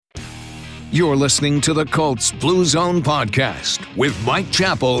You're listening to the Colts Blue Zone Podcast with Mike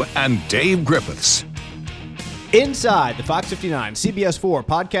Chappell and Dave Griffiths. Inside the Fox 59 CBS 4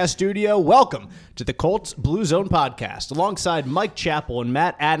 podcast studio, welcome to the Colts Blue Zone Podcast. Alongside Mike Chappell and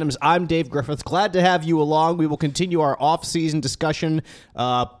Matt Adams, I'm Dave Griffiths. Glad to have you along. We will continue our off-season discussion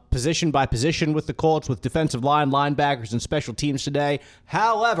position by position with the Colts, with defensive line, linebackers, and special teams today.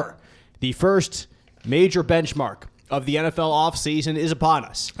 However, the first major benchmark of the NFL offseason is upon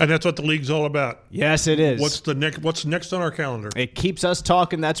us. And that's what the league's all about. Yes, it is. What's next on our calendar? It keeps us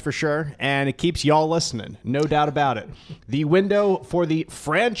talking, that's for sure, and it keeps y'all listening, no doubt about it. The window for the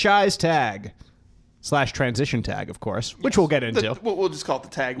franchise tag / transition tag, of course, which we'll get into. We'll just call it the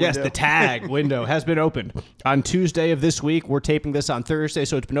tag window. Yes, the tag window has been opened on Tuesday of this week. We're taping this on Thursday,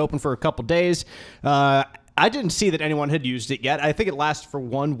 so it's been open for a couple days. I didn't see that anyone had used it yet. I think it lasts for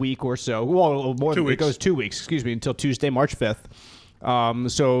 1 week or so. Well, more than it goes 2 weeks, until Tuesday, March 5th.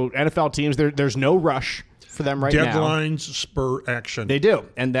 So NFL teams, there's no rush for them right now. Deadlines spur action. They do,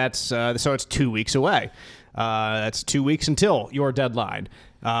 and that's so it's 2 weeks away. That's 2 weeks until your deadline.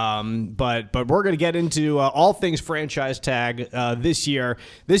 But we're going to get into all things franchise tag this year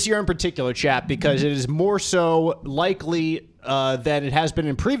in particular, Chap, because it is more so likely than it has been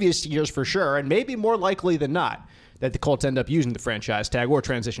in previous years for sure, and maybe more likely than not that the Colts end up using the franchise tag or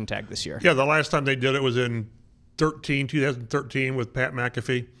transition tag this year. Yeah, the last time they did it was in 2013 with Pat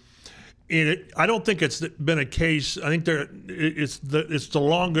McAfee. And I don't think it's been a case. I think it's the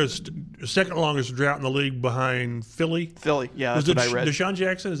second longest drought in the league behind Philly. Yeah, that's what I read. Deshaun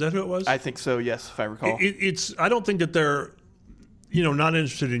Jackson, is that who it was? I think so, yes, if I recall. I don't think that they're, not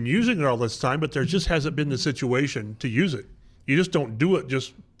interested in using it all this time, but there just hasn't been the situation to use it. You just don't do it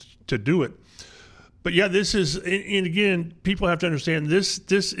just to do it. But yeah, this is, and again, people have to understand this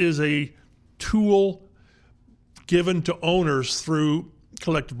is a tool given to owners through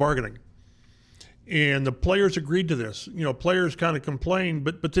collective bargaining. And the players agreed to this. Players kind of complained,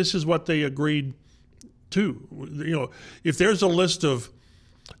 but this is what they agreed to. If there's a list of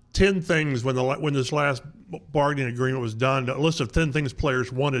 10 things when this last bargaining agreement was done, a list of 10 things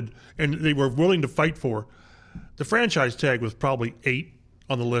players wanted and they were willing to fight for, the franchise tag was probably 8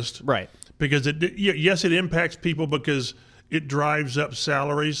 on the list. Right. Because it impacts people because it drives up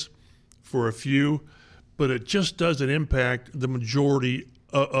salaries for a few, but it just doesn't impact the majority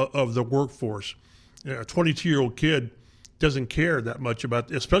of the workforce. A 22-year-old kid doesn't care that much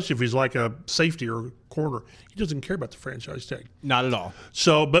about, especially if he's like a safety or a corner. He doesn't care about the franchise tag. Not at all.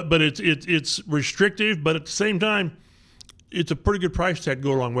 So, but it's restrictive, but at the same time, it's a pretty good price tag to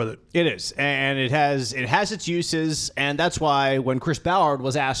go along with it. It is, and it has its uses, and that's why when Chris Ballard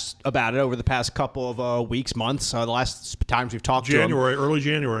was asked about it over the past couple of weeks, months, the last times we've talked to him, early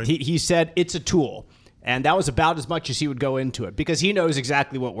January, he said it's a tool, and that was about as much as he would go into it because he knows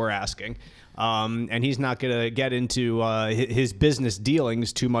exactly what we're asking. And he's not going to get into his business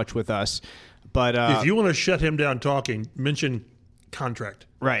dealings too much with us. But if you want to shut him down talking, mention contract.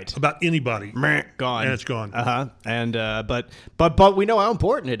 Right. About anybody. Gone. And it's gone. And but we know how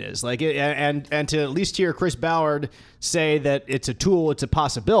important it is. And to at least hear Chris Ballard say that it's a tool, it's a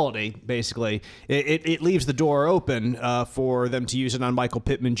possibility, basically, it leaves the door open for them to use it on Michael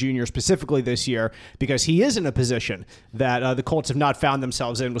Pittman Jr. specifically this year, because he is in a position that the Colts have not found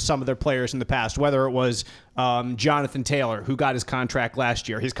themselves in with some of their players in the past, whether it was Jonathan Taylor, who got his contract last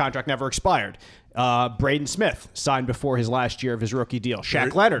year. His contract never expired. Braden Smith signed before his last year of his rookie deal.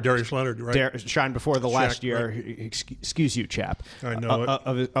 Shaq Leonard. Darius Leonard, right. Signed before the last year, right. Excuse you, Chap. I know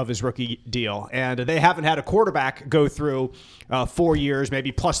of his rookie deal. And they haven't had a quarterback go through 4 years,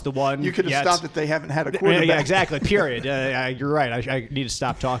 maybe plus the one. You could have stopped that they haven't had a quarterback. Yeah, exactly, period. You're right. I need to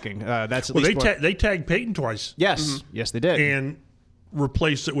stop talking. That's at least they tagged Peyton twice. Yes. Mm-hmm. Yes, they did. And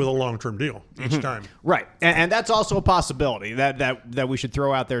replace it with a long-term deal each time. Right. And that's also a possibility that we should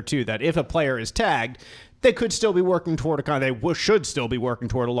throw out there, too, that if a player is tagged, they could still be working toward a contract. They should still be working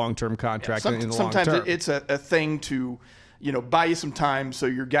toward a long-term contract in the long term. Sometimes it's a thing to, buy you some time so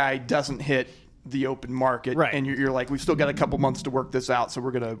your guy doesn't hit the open market, right. And you're like, we've still got a couple months to work this out, so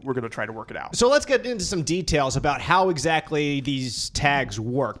we're gonna try to work it out. So let's get into some details about how exactly these tags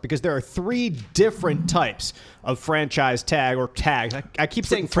work, because there are 3 different types of franchise tag or tags. I keep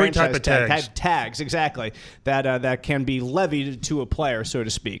saying franchise tag. Tags, exactly, that can be levied to a player, so to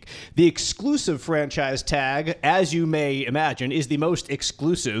speak. The exclusive franchise tag, as you may imagine, is the most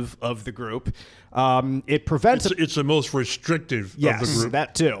exclusive of the group. It prevents. It's the most restrictive of the group. Yes,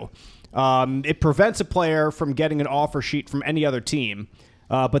 that too. It prevents a player from getting an offer sheet from any other team,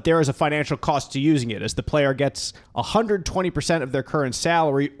 but there is a financial cost to using it, as the player gets 120% of their current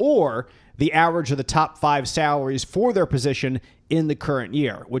salary or the average of the top 5 salaries for their position in the current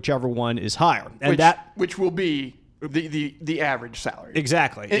year, whichever one is higher. And which will be the average salary.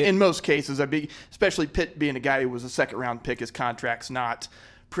 Exactly. In most cases, especially Pitt being a guy who was a second-round pick, his contract's not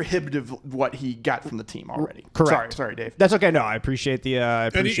prohibitive what he got from the team already. Correct. Sorry, Dave. That's okay. No, I appreciate the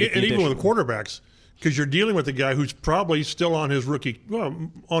and even with the quarterbacks, because you're dealing with a guy who's probably still on his rookie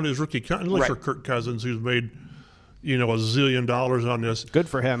unless you're Kirk Cousins, who's made $1 zillion on this. Good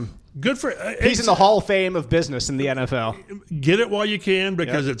for him. He's in the Hall of Fame of business in the NFL. Get it while you can,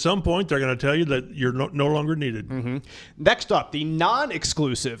 because at some point they're going to tell you that you're no longer needed. Mm-hmm. Next up, the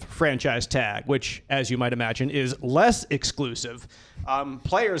non-exclusive franchise tag, which, as you might imagine, is less exclusive.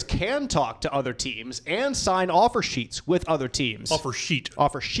 Players can talk to other teams and sign offer sheets with other teams. Offer sheet.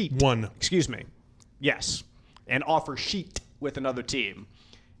 One. Excuse me. Yes. An offer sheet with another team.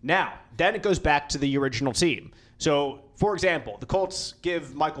 Now, then it goes back to the original team. So, for example, the Colts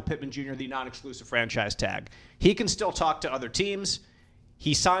give Michael Pittman Jr. the non-exclusive franchise tag. He can still talk to other teams.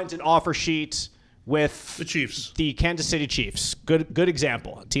 He signs an offer sheet with the Chiefs, the Kansas City Chiefs. Good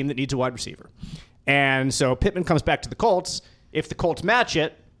example, a team that needs a wide receiver. And so Pittman comes back to the Colts. If the Colts match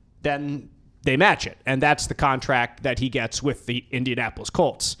it, then they match it. And that's the contract that he gets with the Indianapolis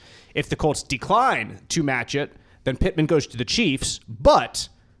Colts. If the Colts decline to match it, then Pittman goes to the Chiefs, but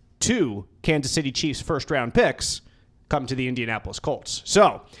 2 Kansas City Chiefs first-round picks come to the Indianapolis Colts.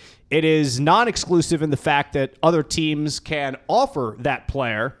 So it is non-exclusive in the fact that other teams can offer that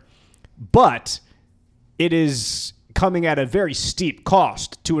player, but it is coming at a very steep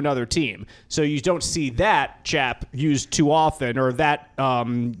cost to another team. So you don't see that chap used too often, or that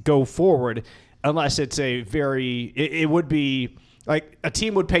go forward, unless it's it would be like a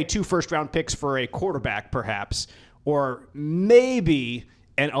team would pay 2 first-round picks for a quarterback, perhaps, or maybe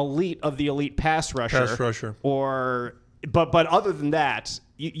an elite of the elite pass rusher. But other than that,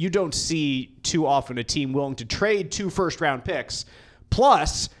 you don't see too often a team willing to trade 2 first-round picks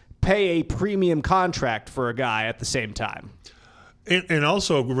plus pay a premium contract for a guy at the same time. And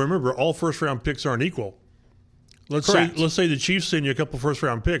also, remember, all first-round picks aren't equal. Let's say the Chiefs send you a couple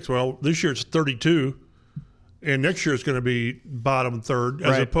first-round picks. Well, this year it's 32, and next year it's going to be bottom third,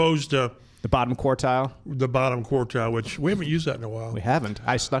 as opposed to the bottom quartile. The bottom quartile, which we haven't used that in a while. We haven't.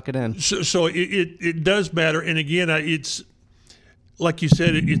 I snuck it in. So it does matter. And again, it's like you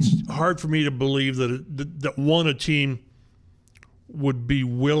said, it's hard for me to believe that a team would be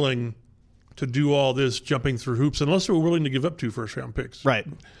willing to do all this jumping through hoops unless they were willing to give up 2 first-round picks. Right.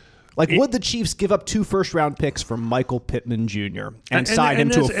 Would the Chiefs give up 2 first-round picks for Michael Pittman Jr. and sign him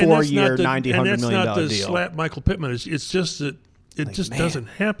to a 4-year, $90-100 million deal? And that's not to slap Michael Pittman. It's just that it doesn't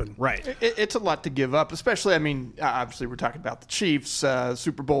happen. Right. It's a lot to give up, especially, obviously we're talking about the Chiefs.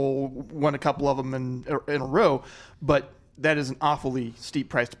 Super Bowl, won a couple of them in a row, but that is an awfully steep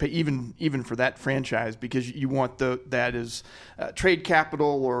price to pay, even for that franchise, because you want that as trade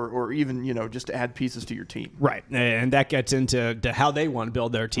capital or even just to add pieces to your team. Right, and that gets into how they want to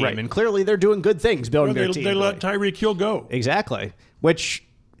build their team, and clearly they're doing good things building their team. They let Tyreek Hill go. Exactly, which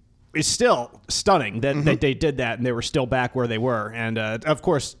is still stunning that they did that and they were still back where they were. And of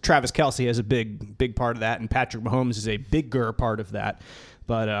course, Travis Kelce has a big part of that, and Patrick Mahomes is a bigger part of that.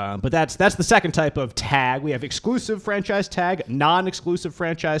 But that's the second type of tag. We have exclusive franchise tag, non-exclusive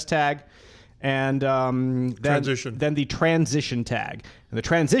franchise tag, and then the transition tag. And the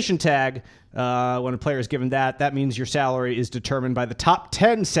transition tag, when a player is given that means your salary is determined by the top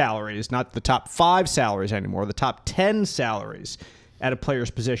 10 salaries, not the top 5 salaries anymore, the top 10 salaries at a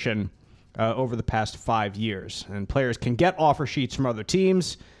player's position over the past 5 years. And players can get offer sheets from other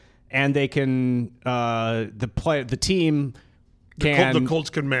teams, and they can the team. The Colts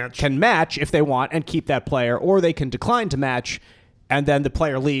can match if they want and keep that player, or they can decline to match, and then the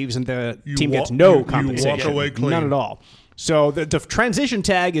player leaves and the team gets no compensation. You walk away clean. None at all. So the transition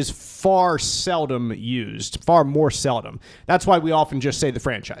tag is far more seldom. That's why we often just say the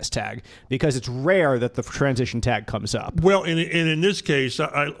franchise tag, because it's rare that the transition tag comes up. Well, and in this case,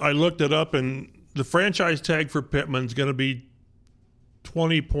 I looked it up, and the franchise tag for Pittman is going to be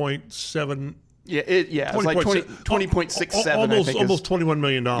 20.7. It's like 20.67. Almost $21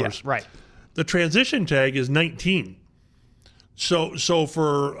 million. Yeah, right. The transition tag is 19. So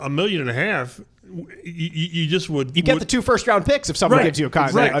for $1.5 million, you just would get the 2 first-round picks if someone gives you a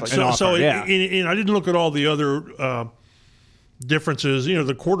contract. Exactly. And I didn't look at all the other differences.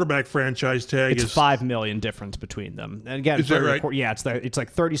 The quarterback franchise tag is $5 million difference between them. And again, is that right? Yeah, it's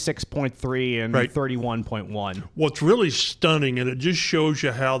like 36.3 and 31.1. What's really stunning, and it just shows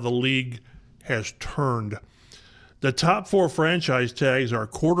you how the league has turned. The top 4 franchise tags are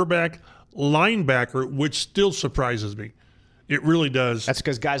quarterback, linebacker, which still surprises me. It really does. That's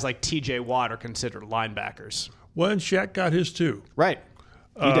because guys like T.J. Watt are considered linebackers. Well, and Shaq got his too. Right.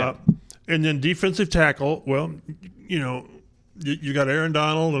 He did. And then defensive tackle, well, you got Aaron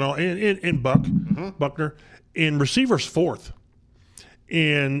Donald and Buckner, and receivers fourth.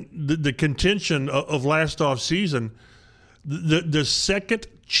 And the contention of last off season, the second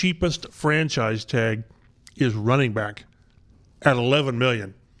cheapest franchise tag is running back at $11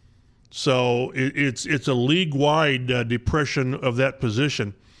 million. So it's a league-wide depression of that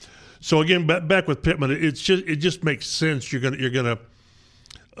position. So again, back with Pittman, it just makes sense. You're gonna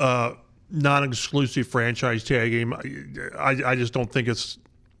non-exclusive franchise tag him. I just don't think it's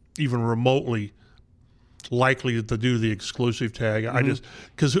even remotely likely to do the exclusive tag. I just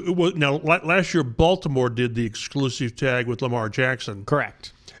because now last year Baltimore did the exclusive tag with Lamar Jackson.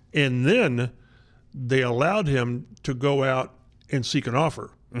 Correct. And then they allowed him to go out and seek an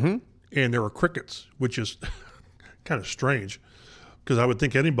offer. Mm-hmm. And there were crickets, which is kind of strange because I would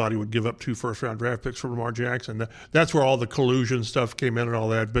think anybody would give up 2 first-round draft picks for Lamar Jackson. That's where all the collusion stuff came in and all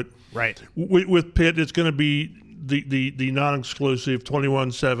that. But right. with Pitt, it's going to be the non-exclusive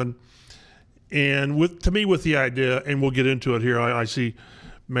 21-7. And with the idea, and we'll get into it here, I see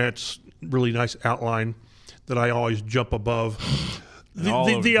Matt's really nice outline that I always jump above.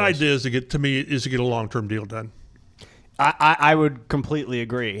 The idea is to get a long-term deal done. I would completely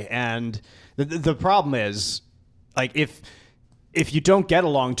agree. And the problem is, like, if you don't get a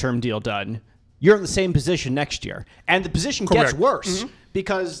long-term deal done, you're in the same position next year. And the position gets worse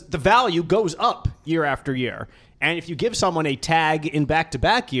because the value goes up year after year. And if you give someone a tag in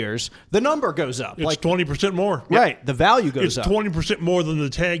back-to-back years, the number goes up. It's 20% more. Right. The value goes up. It's 20% more than the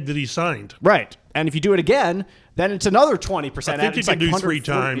tag that he signed. Right. And if you do it again, then it's another 20%. I think you can do 3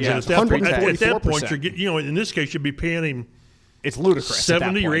 times. Yeah, and at that point, in this case, you'd be paying him it's ludicrous.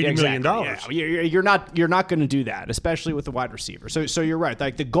 $70 or $80 million. Yeah. You're not going to do that, especially with the wide receiver. So you're right.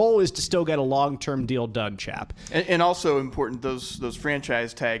 Like the goal is to still get a long-term deal done, Chap. And also important, those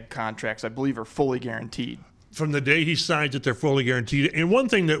franchise tag contracts, I believe, are fully guaranteed. From the day he signs it, they're fully guaranteed. And one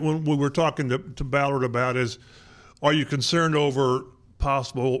thing that when we were talking to Ballard about is, are you concerned over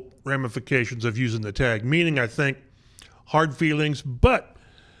possible ramifications of using the tag? Meaning, I think, hard feelings, but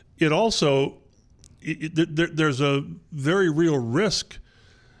it also there's a very real risk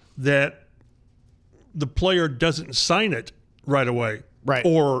that the player doesn't sign it right away. Right.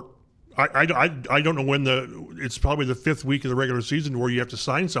 Or I don't know when it's probably the 5th week of the regular season where you have to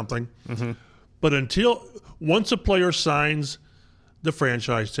sign something. Mm-hmm. But once a player signs the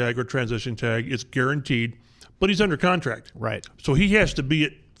franchise tag or transition tag, it's guaranteed, but he's under contract. Right. So he has to be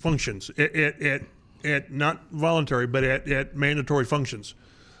at functions, at not voluntary, but at mandatory functions.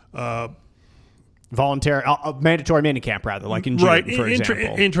 Voluntary, mandatory minicamp, rather, like in June, for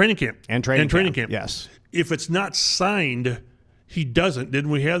example. In training camp. And training camp. Yes. If it's not signed, he doesn't. Didn't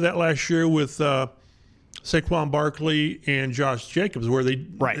we have that last year with Saquon Barkley and Josh Jacobs, where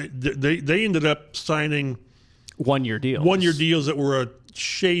they ended up signing 1-year deals. 1-year deals that were a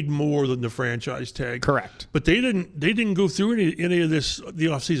shade more than the franchise tag. Correct. But they didn't go through any of the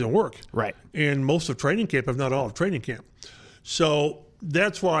offseason work. Right. And most of training camp, if not all of training camp. So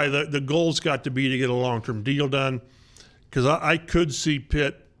that's why the goal's got to be to get a long-term deal done, because I could see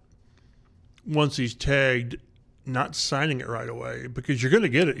Pitt, once he's tagged, not signing it right away, because you're going to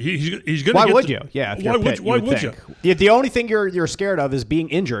get it. He's going to get. Why would you? Yeah. If why would you? Yeah, the only thing you're scared of is being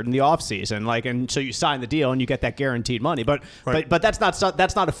injured in the offseason, and so you sign the deal and you get that guaranteed money. But that's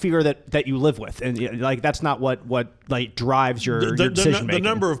not a fear that you live with, and that's not what drives your decision making. The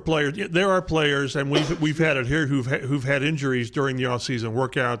number of players, there are players, and we've had it here who've had injuries during the offseason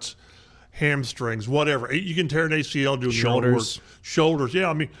workouts, hamstrings, whatever. You can tear an ACL doing shoulders. Yeah,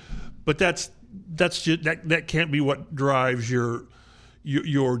 I mean, but that's just that can't be what drives your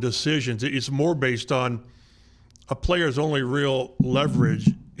decisions. It's more based on a player's only real leverage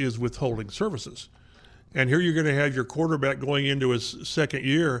is withholding services. And here you're going to have your quarterback going into his second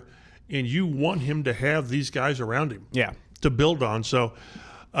year, and you want him to have these guys around him to build on. So,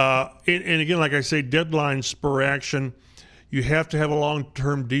 and again, like I say, deadline spur action. You have to have a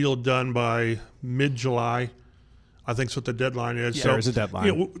long-term deal done by mid-July. I think that's what the deadline is. Yeah, there's a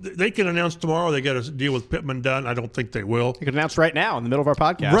deadline. They can announce tomorrow they got a deal with Pittman done. I don't think they will. You can announce right now in the middle of our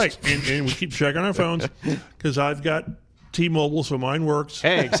podcast. Right, and we keep checking our phones because I've got T-Mobile, so mine works.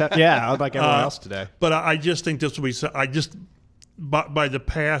 Hey, except I'd like everyone else today. But I just think this will be. By the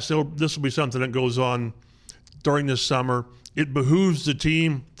past, this will be something that goes on during this summer. It behooves the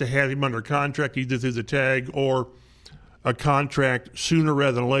team to have him under contract, either through the tag or a contract sooner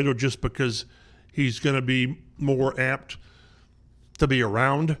rather than later, just because he's going to be more apt to be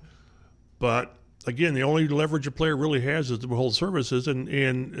around. But again, the only leverage a player really has is to withhold services, and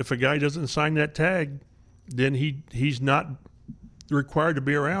if a guy doesn't sign that tag, then he's not required to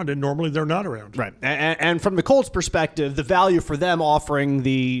be around, and normally they're not around. Right. And from the Colts' perspective, the value for them offering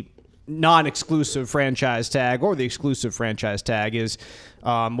the non-exclusive franchise tag or the exclusive franchise tag is,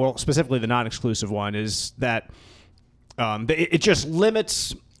 well, specifically the non-exclusive one, is that it just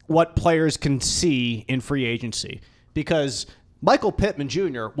limits what players can see in free agency. Because Michael Pittman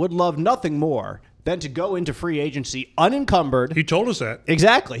Jr. would love nothing more than to go into free agency unencumbered. He told us that.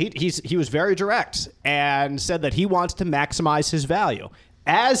 Exactly. He was very direct and said that he wants to maximize his value,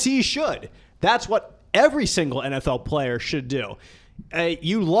 as he should. That's what every single NFL player should do.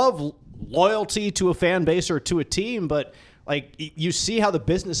 You love loyalty to a fan base or to a team, but like you see how the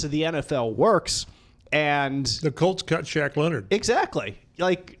business of the NFL works, and the Colts cut Shaq Leonard. Exactly.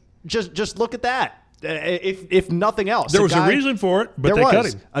 Like just look at that. If nothing else, there was a reason for it, but they cut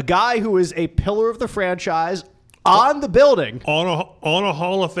him. A guy who is a pillar of the franchise on the building, on a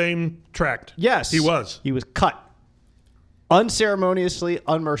Hall of Fame tract. Yes, he was. He was cut unceremoniously,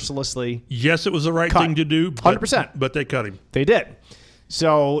 unmercilessly. Yes, it was the right thing to do. 100%. But they cut him. They did.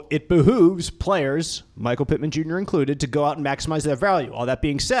 So it behooves players, Michael Pittman Jr. included, to go out and maximize their value. All that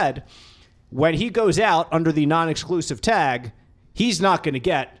being said, when he goes out under the non-exclusive tag, he's not going to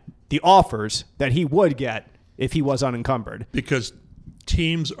get the offers that he would get if he was unencumbered. Because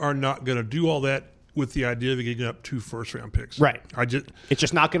teams are not going to do all that with the idea of getting up 2 first-round picks. Right. It's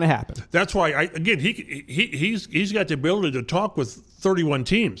just not going to happen. That's why, he's got the ability to talk with 31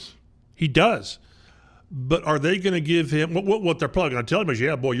 teams. He does. But are they going to give him what they're probably going to tell him is,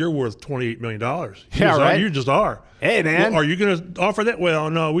 yeah, boy, you're worth $28 million. Right. You just are. Hey, man. Well, are you going to offer that? Well,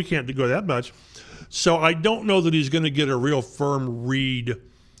 no, we can't go that much. So I don't know that he's going to get a real firm read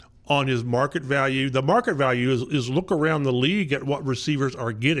on his market value. The market value is look around the league at what receivers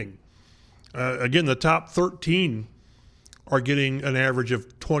are getting. Again, the top 13 are getting an average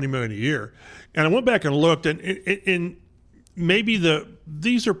of $20 million a year. And I went back and looked, and maybe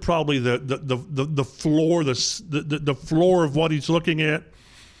these are probably the floor, the floor of what he's looking at.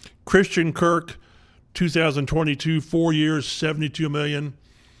 Christian Kirk, 2022, 4 years, $72 million,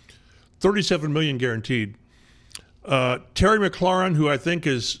 $37 million guaranteed. Terry McLaurin, who I think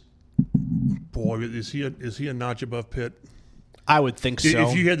is he a notch above Pitt? I would think so.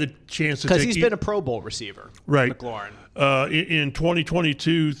 If you had the chance to take, because he's been a Pro Bowl receiver, right? McLaurin. In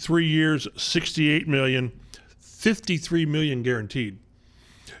 2022, 3 years, $68 million, $53 million guaranteed.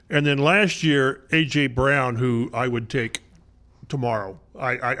 And then last year, A.J. Brown, who I would take tomorrow.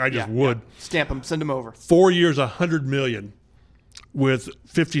 I just would. Yeah. Stamp him, send him over. 4 years, $100 million with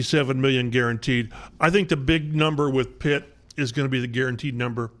 $57 million guaranteed. I think the big number with Pitt is going to be the guaranteed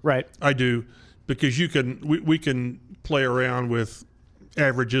number. Right. I do, because we can play around with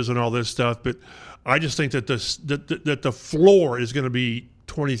averages and all this stuff, but I just think that that the floor is going to be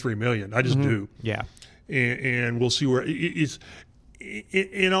 $23 million. I just do. Yeah. And we'll see where it's.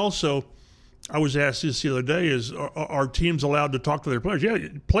 And also, I was asked this the other day: is are teams allowed to talk to their players? Yeah,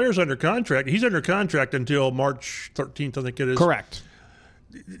 players under contract. He's under contract until March 13th, I think it is. Correct.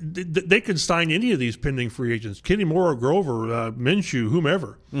 They can sign any of these pending free agents: Kenny Moore, Grover, Minshew,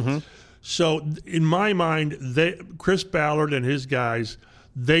 whomever. Mm-hmm. So, in my mind, Chris Ballard and his guys,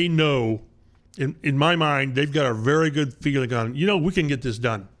 they know. In my mind, they've got a very good feeling on. We can get this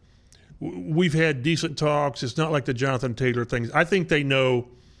done. We've had decent talks. It's not like the Jonathan Taylor things. I think they know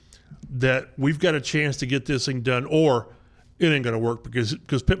that we've got a chance to get this thing done, or it ain't going to work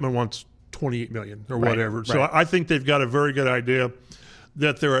because Pittman wants $28 million or whatever. Right. So I think they've got a very good idea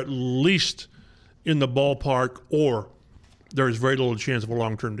that they're at least in the ballpark, or there is very little chance of a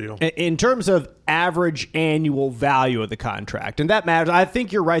long-term deal. In terms of average annual value of the contract, and that matters, I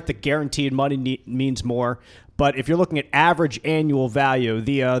think you're right that guaranteed money means more. But if you're looking at average annual value,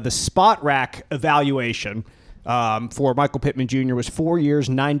 the spot rack evaluation for Michael Pittman Jr. was 4 years,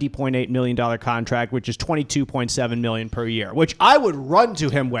 $90.8 million contract, which is $22.7 million per year, which I would run to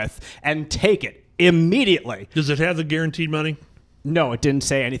him with and take it immediately. Does it have the guaranteed money? No, it didn't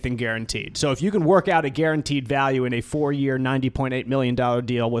say anything guaranteed. So if you can work out a guaranteed value in a 4-year, $90.8 million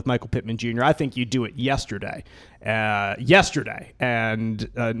deal with Michael Pittman Jr., I think you do it yesterday, and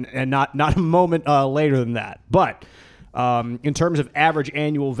not a moment later than that. But in terms of average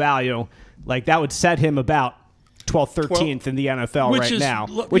annual value, like that would set him about 12th, 13th in the NFL right now,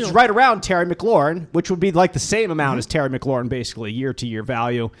 which is right around Terry McLaurin, which would be like the same amount as Terry McLaurin, basically year-to-year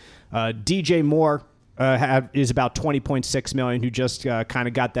value. DJ Moore is about $20.6 million, who just kind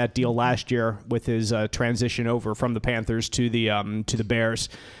of got that deal last year with his transition over from the Panthers to the Bears.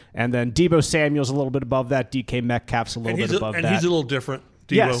 And then Deebo Samuel's a little bit above that. DK Metcalf's a little bit above that. And he's a little different,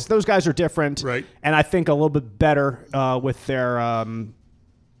 Deebo. Yes, those guys are different. Right. And I think a little bit better with their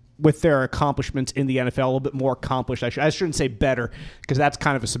with their accomplishments in the NFL, a little bit more accomplished. I shouldn't say better, because that's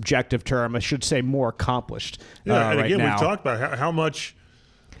kind of a subjective term. I should say more accomplished. Yeah, and right again, now. we've talked about how much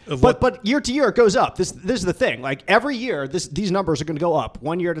of But year to year it goes up. This is the thing. Like every year, these numbers are going to go up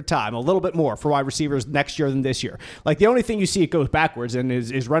 1 year at a time, a little bit more for wide receivers next year than this year. Like the only thing you see it goes backwards in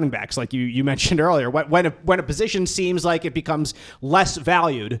is running backs, like you mentioned earlier. When a position seems like it becomes less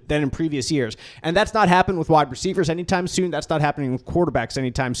valued than in previous years, and that's not happening with wide receivers anytime soon. That's not happening with quarterbacks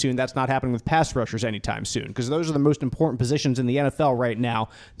anytime soon. That's not happening with pass rushers anytime soon, because those are the most important positions in the NFL right now,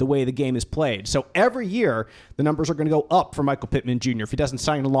 the way the game is played. So every year the numbers are going to go up for Michael Pittman Jr. If he doesn't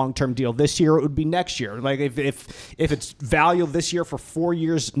sign a long-term deal this year, it would be next year. Like if it's value this year for 4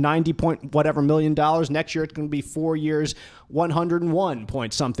 years, 90 point whatever $million, next year it's going to be 4 years, 101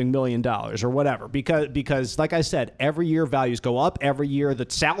 point something $1 million or whatever. Because like I said, every year values go up. Every year the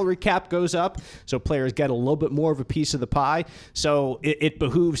salary cap goes up, so players get a little bit more of a piece of the pie. So it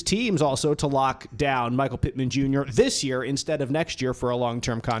behooves teams also to lock down Michael Pittman Jr. this year instead of next year for a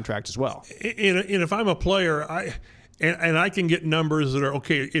long-term contract as well. And if I'm a player, I can get numbers that are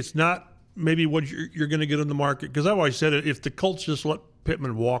okay. It's not maybe what you're going to get in the market, because I've always said it. If the Colts just let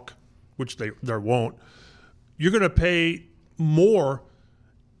Pittman walk, which they won't, you're going to pay more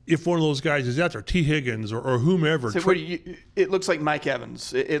if one of those guys is out there, T. Higgins or whomever. So it looks like Mike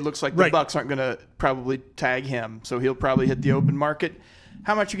Evans. It looks like the Bucs aren't going to probably tag him, so he'll probably hit the open market.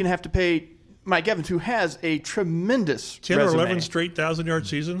 How much are you going to have to pay Mike Evans, who has a tremendous 10 resume? or 11 straight 1,000-yard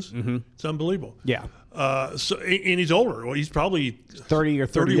seasons? Mm-hmm. It's unbelievable. Yeah. And he's older. Well, he's probably 30 or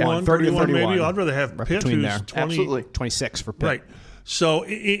 31, 31 maybe. I'd rather have Pitt, who's there. 20. Absolutely. 26 for Pitt. Right. So,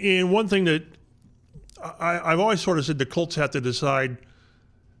 and one thing that I've always sort of said, the Colts have to decide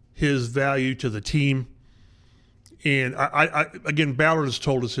his value to the team. And I again, Ballard has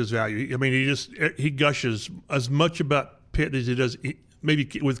told us his value. I mean, he gushes as much about Pitt as he does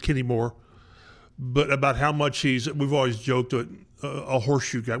maybe with Kenny Moore, but about how much we've always joked that a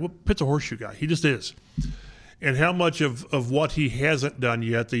horseshoe guy. Well, Pitt's a horseshoe guy. He just is. And how much of what he hasn't done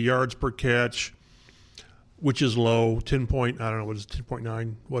yet, the yards per catch, which is low,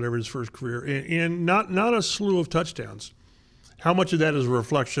 10.9, whatever his first career, and not a slew of touchdowns. How much of that is a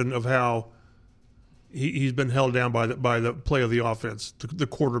reflection of how he's been held down by the play of the offense, the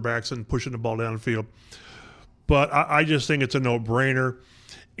quarterbacks, and pushing the ball downfield. But I just think it's a no-brainer.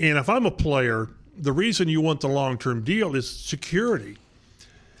 And if I'm a player, the reason you want the long-term deal is security.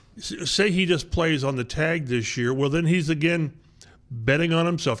 Say he just plays on the tag this year, well, then he's again betting on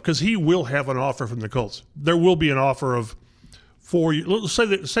himself, because he will have an offer from the Colts. There will be an offer of 4 years. Let's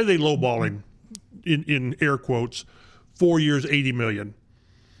say they lowball him, in air quotes, 4 years, $80 million.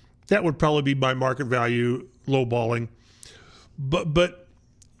 That would probably be my market value lowballing. But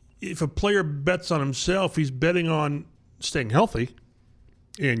if a player bets on himself, he's betting on staying healthy.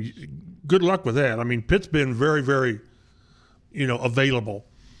 And good luck with that. I mean, Pitt's been very, very, available.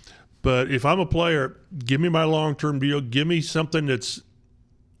 But if I'm a player, give me my long-term deal. Give me something that's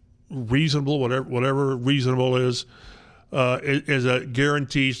reasonable, whatever reasonable is, as a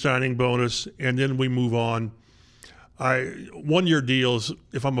guaranteed signing bonus, and then we move on. 1 year deals,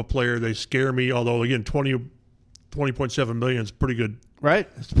 if I'm a player, they scare me. Although again, $20.7 million is pretty good. Right,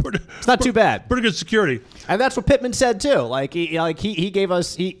 it's not too bad. Pretty good security, and that's what Pittman said too. Like he gave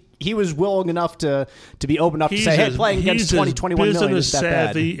us he was willing enough to be open enough to say, hey, playing against 20-21 million is that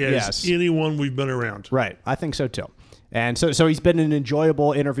bad. He's as savvy as anyone we've been around. Right, I think so too. And so he's been an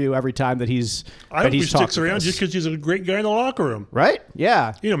enjoyable interview every time that he's. I hope he sticks around just because he's a great guy in the locker room. Right?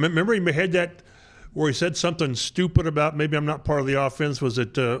 Yeah. Remember he had that where he said something stupid about maybe I'm not part of the offense. Was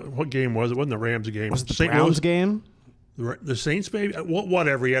it what game was it? It wasn't the Rams game. Was it the Browns game? The Saints, maybe?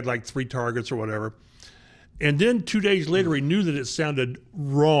 Whatever. He had like 3 targets or whatever. And then 2 days later, he knew that it sounded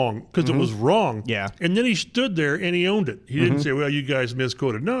wrong because it was wrong. Yeah. And then he stood there and he owned it. He didn't say, well, you guys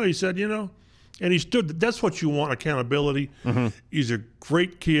misquoted. No, he said, and he stood. That's what you want, accountability. He's a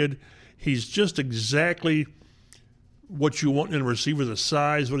great kid. He's just exactly what you want in a receiver, the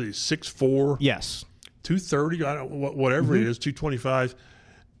size. What is he, 6'4"? Yes. 230, I don't whatever he is, 225.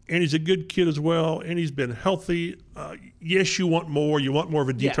 And he's a good kid as well, and he's been healthy. Yes, you want more. You want more of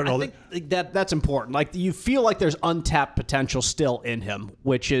a deep turn. I think that's important. Like, you feel like there's untapped potential still in him,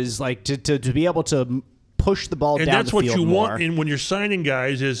 which is like to be able to push the ball down the field. And that's what you more. want. And when you're signing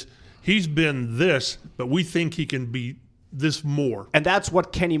guys, is he's been this, but we think he can be this more. And that's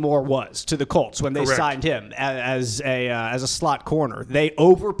what Kenny Moore was to the Colts when they Correct. signed him as a slot corner. They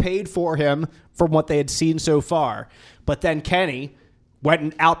overpaid for him from what they had seen so far, but then Kenny went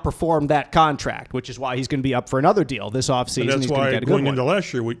and outperformed that contract, which is why he's going to be up for another deal this offseason. And that's he's why get a going good into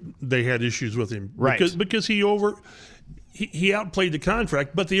last year, they had issues with him. Right. Because he outplayed the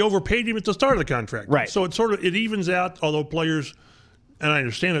contract, but they overpaid him at the start of the contract. Right. So it evens out, although players, and I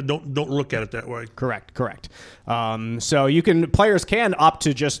understand it, don't look at it that way. Correct. So players can opt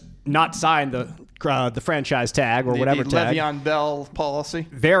to just not sign the franchise tag or whatever tag. Le'Veon Bell policy.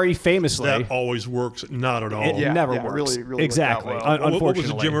 Very famously. That always works not at all. It never works. Really exactly. worked out well. What was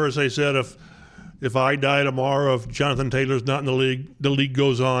Unfortunately. it Jim Irsay said? If I die tomorrow, if Jonathan Taylor's not in the league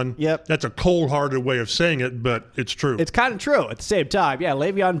goes on. Yep. That's a cold-hearted way of saying it, but it's true. It's kind of true at the same time. Yeah,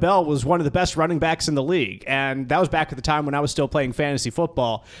 Le'Veon Bell was one of the best running backs in the league, and that was back at the time when I was still playing fantasy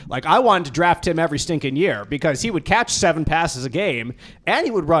football. Like, I wanted to draft him every stinking year because he would catch 7 passes a game, and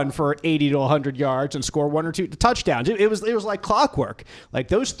he would run for 80 to 100 yards and score 1 or 2 touchdowns. It was like clockwork. Like,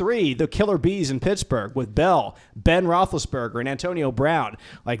 those three, the killer bees in Pittsburgh with Bell, Ben Roethlisberger, and Antonio Brown,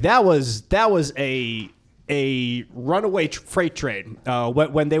 like that was a runaway freight train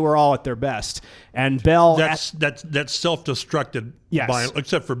when they were all at their best. And Bell... That's self-destructed, Yes.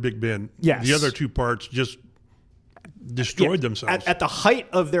 Except for Big Ben. Yes. The other two parts just destroyed themselves. At the height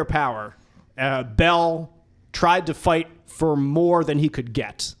of their power, Bell tried to fight for more than he could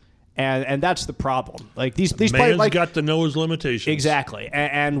get. And that's the problem. Like these players, Man's got to know his limitations. Exactly.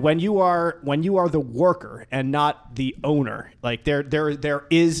 And when you are the worker and not the owner, like there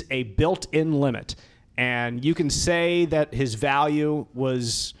is a built-in limit. And you can say that his value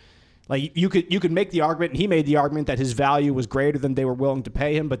was, like, you could make the argument, and he made the argument that his value was greater than they were willing to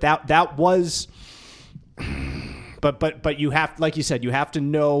pay him. But that was, but you have, like you said, you have to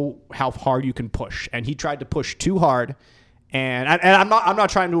know how hard you can push. And he tried to push too hard. And I'm not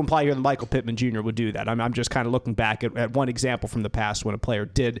trying to imply here that Michael Pittman Jr. would do that. I'm just kind of looking back at one example from the past when a player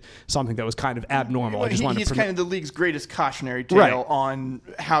did something that was kind of abnormal. Well, he's kind of the league's greatest cautionary tale Right. on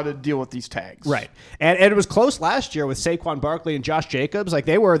how to deal with these tags. Right. And it was close last year with Saquon Barkley and Josh Jacobs. Like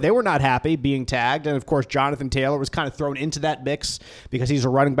they were not happy being tagged. And of course, Jonathan Taylor was kind of thrown into that mix because he's a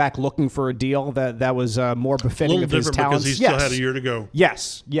running back looking for a deal that was more befitting of his talents. Because he still had a year to go.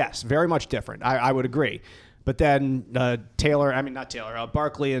 Yes, very much different. I would agree. But then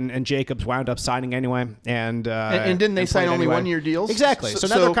Barkley and Jacobs wound up signing anyway. And didn't they sign only 1-year deals? Exactly. So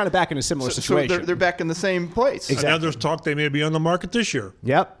now they're kind of back in a similar situation. So they're back in the same place. Exactly. And now there's talk they may be on the market this year.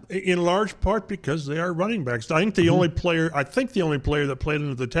 Yep. In large part because they are running backs. I think the only player that played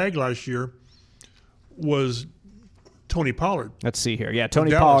under the tag last year was Tony Pollard. Let's see here. Yeah, Tony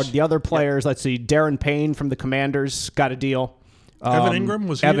Dallas. Pollard. The other players, let's see, Darren Payne from the Commanders got a deal. Evan Ingram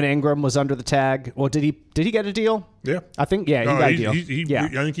was Evan Ingram was under the tag. Well, did he get a deal? Yeah, I think he got a deal.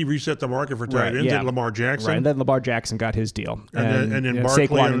 I think he reset the market for tight ends. And Lamar Jackson, right? And then Lamar Jackson got his deal, and then Barkley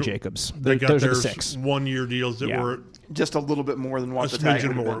Saquon and Jacobs. They got those are their the 6 1-year deals that were just a little bit more than what the tag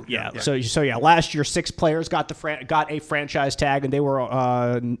would have been. Yeah. So last year 6 players got a franchise tag, and they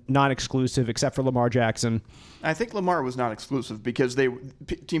were non-exclusive except for Lamar Jackson. I think Lamar was not exclusive because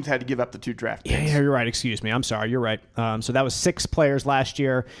teams had to give up the 2 draft picks. Yeah, you're right. Excuse me. I'm sorry. You're right. So that was 6 players last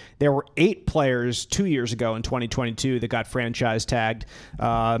year. There were 8 players 2 years ago in 2022 that got franchise tagged.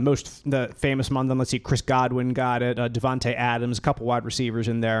 The famous among them, let's see, Chris Godwin got it. Devontae Adams, a couple wide receivers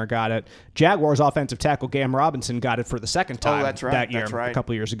in there got it. Jaguars offensive tackle Cam Robinson got it for the second time that year, a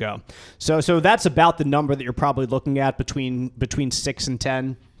couple years ago. So that's about the number that you're probably looking at between 6 and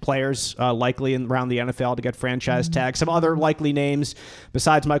 10 players likely around the NFL to get franchise tags. Some other likely names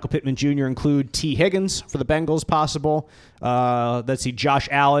besides Michael Pittman Jr. include T. Higgins for the Bengals, possible. Let's see, Josh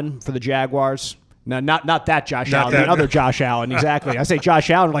Allen for the Jaguars. No, not that Josh Allen, the other Josh Allen, exactly. I say Josh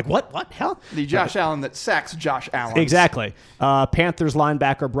Allen, I'm like, what hell? The Josh Allen that sacks Josh Allen. Exactly. Panthers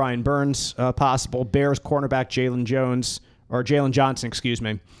linebacker Brian Burns, possible. Bears cornerback Jalen Johnson, excuse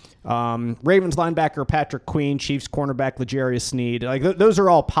me. Ravens linebacker Patrick Queen, Chiefs cornerback L'Jarius Sneed. Like those are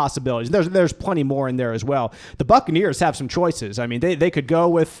all possibilities. There's plenty more in there as well. The Buccaneers have some choices. I mean, they could go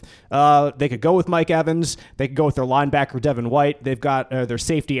with Mike Evans. They could go with their linebacker Devin White. They've got their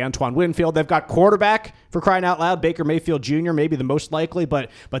safety Antoine Winfield. They've got quarterback, for crying out loud, Baker Mayfield Jr. maybe the most likely,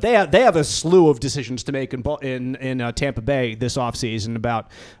 but they have a slew of decisions to make in Tampa Bay this offseason about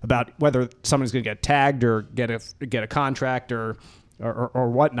whether someone's going to get tagged or get a contract or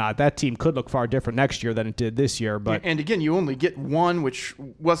whatnot. That team could look far different next year than it did this year. But and again, you only get one, which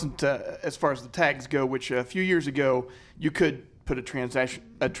wasn't as far as the tags go. Which a few years ago you could put a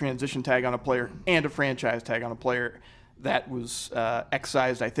transition tag on a player and a franchise tag on a player. That was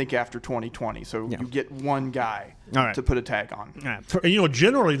excised, I think, after 2020. So you get one guy to put a tag on. And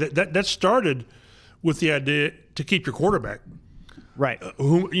generally that started with the idea to keep your quarterback. Right.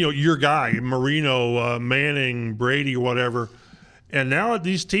 Your guy, Marino, Manning, Brady, whatever. And now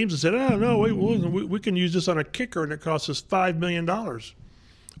these teams have said, oh, no, we can use this on a kicker, and it costs us $5 million.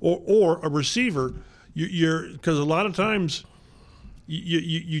 Or a receiver. because a lot of times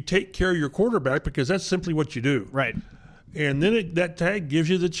you take care of your quarterback because that's simply what you do. Right. And then that tag gives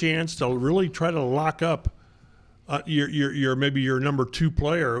you the chance to really try to lock up your maybe your number 2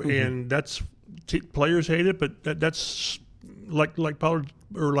 player, and that's players hate it, but that's like Ballard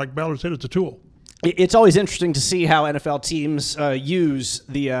said, it's a tool. It's always interesting to see how NFL teams use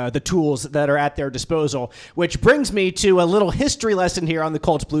the tools that are at their disposal, which brings me to a little history lesson here on the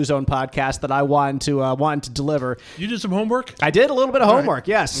Colts Blue Zone podcast that I wanted to deliver. You did some homework? I did a little bit of homework,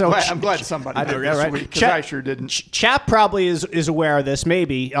 yes. So I'm glad somebody did this week, because I sure didn't. Chap probably is aware of this,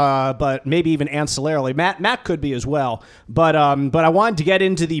 maybe, but maybe even ancillarily. Matt could be as well. But I wanted to get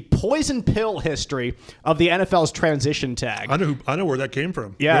into the poison pill history of the NFL's transition tag. I know where that came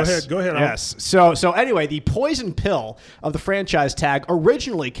from. Yes. Go ahead. Yes. So anyway, the poison pill of the franchise tag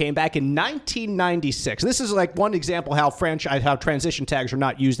originally came back in 1996. This is like one example how transition tags are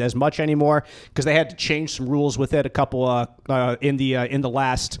not used as much anymore because they had to change some rules with it a couple in the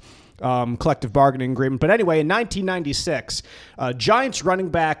last collective bargaining agreement. But anyway, in 1996, Giants running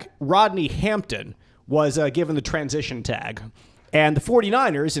back Rodney Hampton was given the transition tag, and the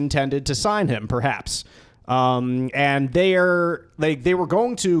 49ers intended to sign him, perhaps. And they were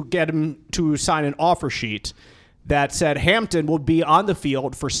going to get him to sign an offer sheet that said Hampton would be on the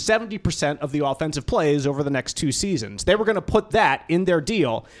field for 70% of the offensive plays over the next 2 seasons. They were going to put that in their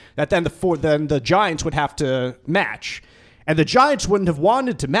deal that then the Giants would have to match. And the Giants wouldn't have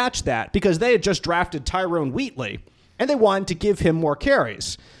wanted to match that because they had just drafted Tyrone Wheatley, and they wanted to give him more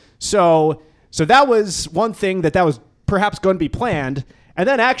carries. So that was one thing that was perhaps going to be planned. And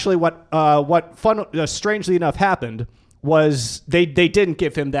then actually strangely enough happened was they didn't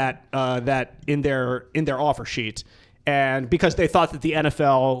give him that in their offer sheet, and because they thought that the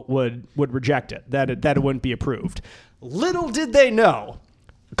NFL would reject it, that it wouldn't be approved. Little did they know,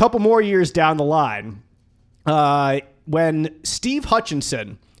 a couple more years down the line, when Steve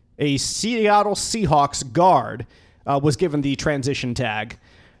Hutchinson, a Seattle Seahawks guard, was given the transition tag,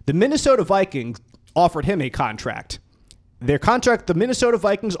 the Minnesota Vikings offered him a contract. Their contract, the Minnesota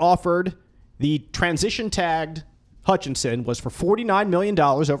Vikings offered the transition-tagged Hutchinson, was for $49 million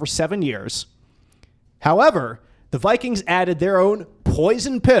over 7 years. However, the Vikings added their own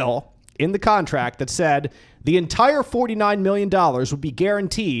poison pill in the contract that said the entire $49 million would be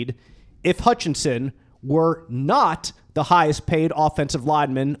guaranteed if Hutchinson were not the highest-paid offensive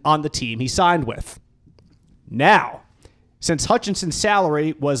lineman on the team he signed with. Now, since Hutchinson's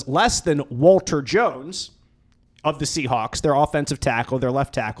salary was less than Walter Jones of the Seahawks, their offensive tackle, their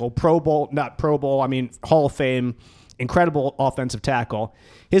left tackle, Hall of Fame, incredible offensive tackle.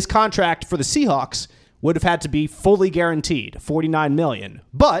 His contract for the Seahawks would have had to be fully guaranteed, $49 million.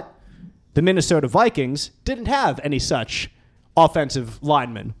 But the Minnesota Vikings didn't have any such offensive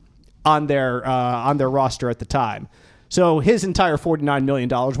linemen on their roster at the time. So his entire $49 million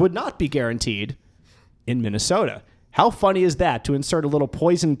would not be guaranteed in Minnesota. How funny is that, to insert a little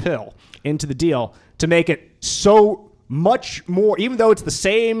poison pill into the deal to make it so much more, even though it's the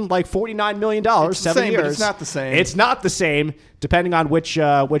same, like $49 million, 7 years. But it's not the same. It's not the same, depending on which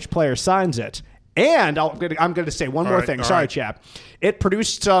player signs it. And I'm going to say one more thing. Sorry, chap. It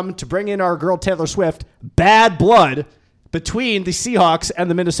produced some, to bring in our girl Taylor Swift, bad blood between the Seahawks and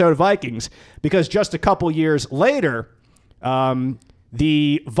the Minnesota Vikings, because just a couple years later,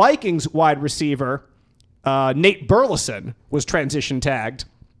 the Vikings wide receiver Nate Burleson was transition tagged,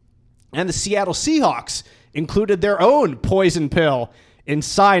 and the Seattle Seahawks included their own poison pill in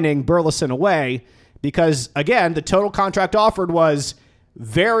signing Burleson away because, again, the total contract offered was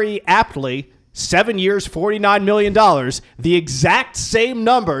very aptly 7 years, $49 million, the exact same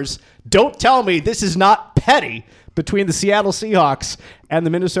numbers. Don't tell me this is not petty between the Seattle Seahawks and the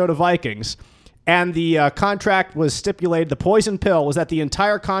Minnesota Vikings. And the contract was stipulated, the poison pill was that the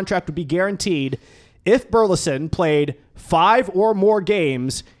entire contract would be guaranteed if Burleson played 5 or more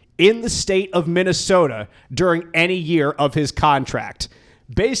games in the state of Minnesota during any year of his contract.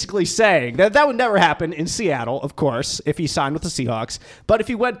 Basically saying that would never happen in Seattle, of course, if he signed with the Seahawks. But if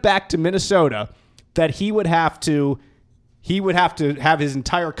he went back to Minnesota, that he would have to have his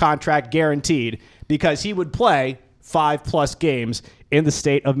entire contract guaranteed because he would play 5+ games in the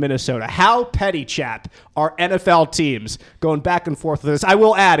state of Minnesota. How petty, chap, are NFL teams going back and forth with this? I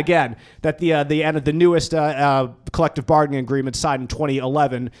will add again that the newest collective bargaining agreement signed in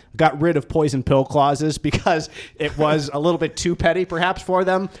 2011 got rid of poison pill clauses because it was a little bit too petty, perhaps, for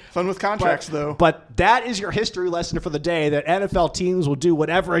them. Fun with contracts, though. But that is your history lesson for the day, that NFL teams will do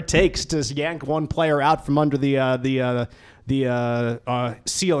whatever it takes to yank one player out from under the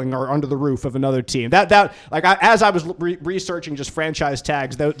ceiling or under the roof of another team. As I was researching just franchise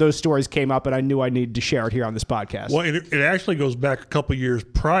tags, those stories came up, and I knew I needed to share it here on this podcast. Well, it actually goes back a couple years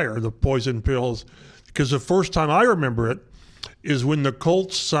prior, the poison pills, because the first time I remember it is when the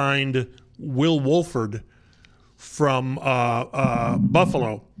Colts signed Will Wolford from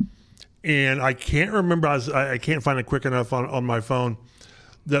Buffalo. And I can't remember, I can't find it quick enough on my phone,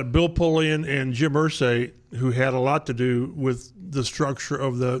 that Bill Polian and Jim Irsay, who had a lot to do with the structure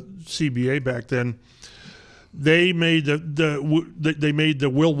of the CBA back then, they made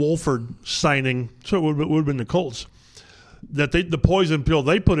the Will Wolford signing, so it would have been the Colts. That the poison pill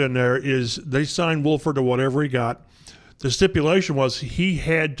they put in there is they signed Wolford to whatever he got. The stipulation was he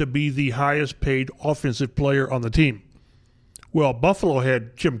had to be the highest paid offensive player on the team. Well, Buffalo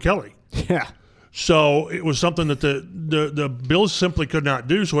had Jim Kelly. Yeah. So it was something that the Bills simply could not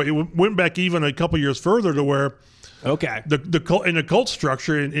do. So it went back even a couple years further to where the Colts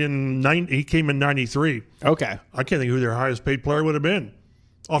structure he came in 93. Okay. I can't think who their highest paid player would have been.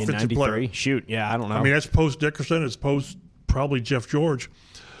 Offensive player. Shoot, yeah, I don't know. I mean, that's post Dickerson. It's post probably Jeff George.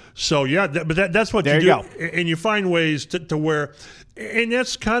 So yeah, that's what there you do, go. And you find ways to where, and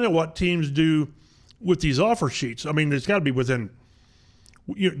that's kind of what teams do with these offer sheets. I mean, there's got to be within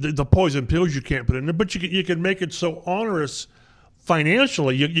the poison pills you can't put in there, but you can make it so onerous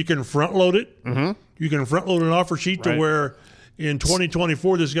financially. You can front load it. Mm-hmm. You can front load an offer sheet to where in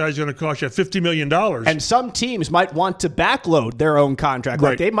 2024 this guy's going to cost you $50 million. And some teams might want to backload their own contract.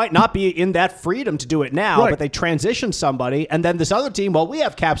 Like they might not be in that freedom to do it now, but they transition somebody, and then this other team, well, we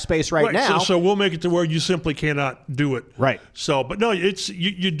have cap space right now. So we'll make it to where you simply cannot do it. Right. So, but no, it's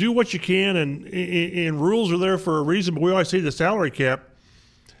you do what you can, and rules are there for a reason. But we always say the salary cap,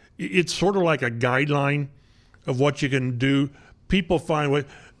 it's sort of like a guideline of what you can do. People find ways.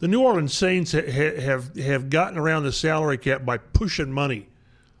 The New Orleans Saints have gotten around the salary cap by pushing money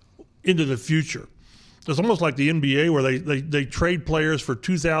into the future. It's almost like the NBA where they trade players for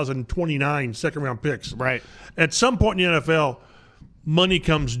 2029 second-round picks. Right. At some point in the NFL, money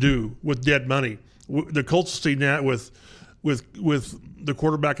comes due with dead money. The Colts have seen that with the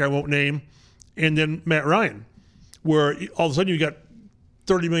quarterback I won't name, and then Matt Ryan, where all of a sudden you got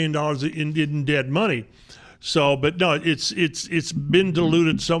 $30 million in dead money. So, but no, it's been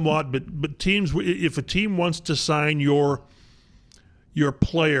diluted somewhat. But teams, if a team wants to sign your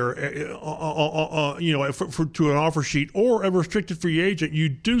player, to an offer sheet or a restricted free agent, you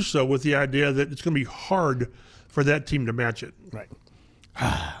do so with the idea that it's going to be hard for that team to match it. Right.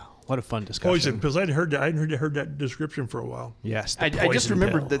 What a fun discussion. Poison, because I hadn't heard that description for a while. Yes, I just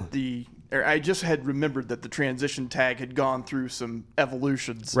remembered I just had remembered that the transition tag had gone through some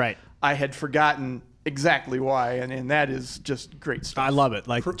evolutions. Right. I had forgotten exactly why, and that is just great stuff. I love it.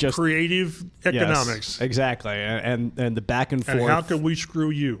 Like just creative economics. Yes, exactly. And the back and forth. And how can we screw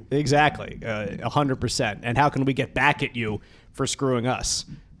you? Exactly. 100%. And how can we get back at you for screwing us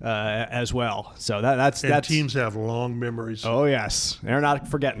as well? So that's teams have long memories. Oh yes, they're not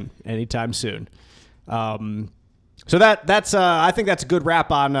forgetting anytime soon. So that's I think that's a good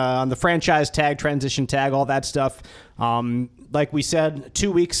wrap on the franchise tag, transition tag, all that stuff. Like we said,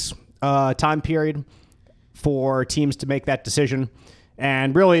 2 weeks time period for teams to make that decision,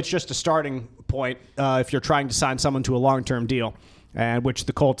 and really it's just a starting point if you're trying to sign someone to a long-term deal, and which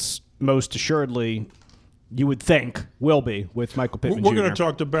the Colts most assuredly you would think will be with Michael Pittman Jr. We're going to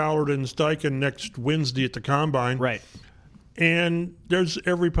talk to Ballard and Steichen next Wednesday at the Combine. Right. And there's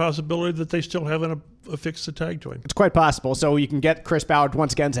every possibility that they still haven't affixed the tag to him. It's quite possible. So you can get Chris Ballard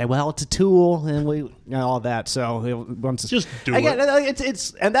once again and say, well, it's a tool, and all that. So once just do again, it.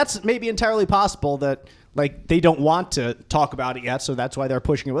 It's and that's maybe entirely possible that they don't want to talk about it yet, so that's why they're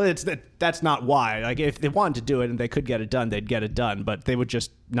pushing it. Well, that's not why. Like if they wanted to do it and they could get it done, they'd get it done, but they would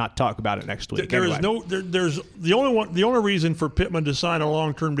just not talk about it next week. There's the only reason for Pittman to sign a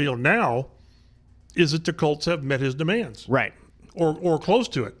long-term deal now is that the Colts have met his demands. Right. Or close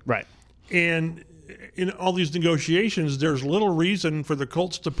to it. Right. And in all these negotiations, there's little reason for the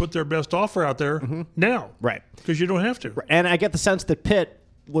Colts to put their best offer out there now. Right. Because you don't have to. And I get the sense that Pitt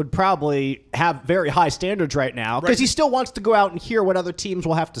would probably have very high standards right now because he still wants to go out and hear what other teams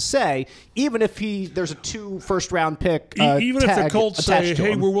will have to say, even if there's a 2 first-round pick even if the Colts say,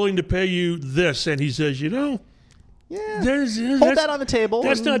 hey, him. we're willing to pay you this, and he says, yeah, hold that on the table.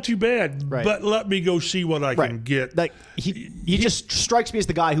 That's not too bad, but let me go see what I can get. Like he just strikes me as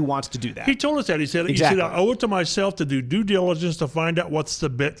the guy who wants to do that. He told us that. He said, I owe it to myself to do due diligence to find out what's the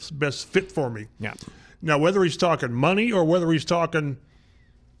best fit for me. Yeah. Now, whether he's talking money or whether he's talking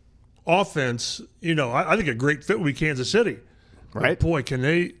offense, I think a great fit would be Kansas City. Right. But boy,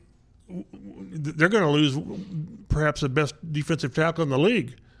 they're going to lose perhaps the best defensive tackle in the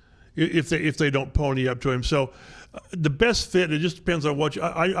league if they don't pony up to him. So the best fit, it just depends on what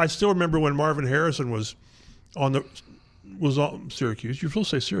I still remember when Marvin Harrison was on Syracuse. You're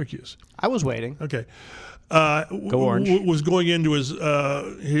supposed to say Syracuse. I was waiting. Okay. Go Orange. Was going into his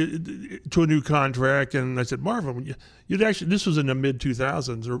to a new contract, and I said, Marvin, you'd actually, this was in the mid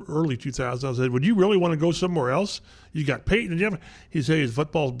 2000s or early 2000s. I said, would you really want to go somewhere else? You got Peyton, and he said, his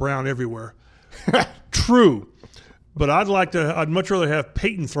football's brown everywhere. True, but I'd much rather have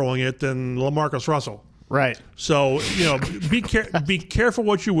Peyton throwing it than LaMarcus Russell. Right. So be careful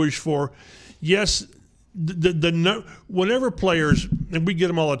what you wish for. Yes. Whenever players, and we get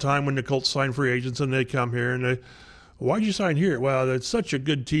them all the time when the Colts sign free agents and they come here and why'd you sign here? Well, it's such a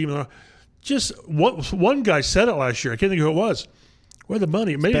good team. Just one guy said it last year. I can't think of who it was. Where the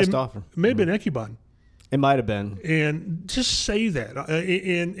money? Best offer. It may have been Ekubon. It might have been. And just say that.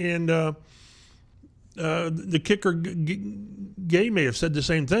 The kicker Gay may have said the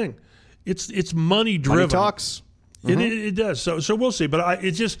same thing. It's money driven. Money talks. It does. So we'll see. But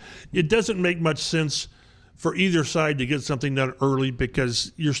it doesn't make much sense for either side to get something done early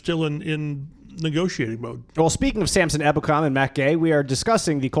because you're still in negotiating mode. Well, speaking of Samson Ebukam and Matt Gay, we are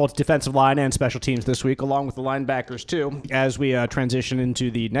discussing the Colts defensive line and special teams this week, along with the linebackers, too, as we transition into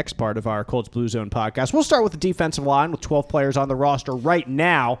the next part of our Colts Blue Zone podcast. We'll start with the defensive line with 12 players on the roster right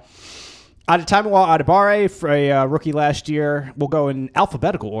now. Adetomiwa Adebare, for a rookie last year. We'll go in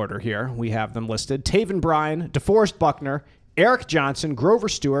alphabetical order here. We have them listed. Taven Bryan, DeForest Buckner, Eric Johnson, Grover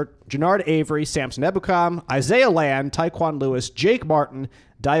Stewart, Jannard Avery, Samson Ebukam, Isaiah Land, Tyquan Lewis, Jake Martin,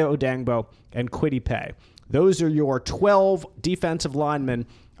 Dayo Odangbo, and Kwity Paye. Those are your 12 defensive linemen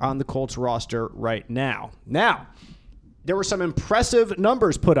on the Colts roster right now. Now, there were some impressive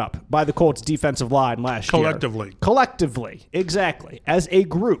numbers put up by the Colts defensive line last year. Collectively, exactly. As a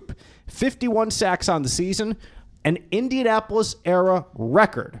group, 51 sacks on the season, an Indianapolis-era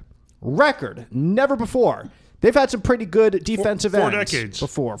record. Never before. They've had some pretty good defensive ends. 4 decades.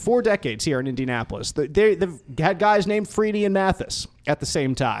 Before. 4 decades here in Indianapolis. They've had guys named Freeney and Mathis at the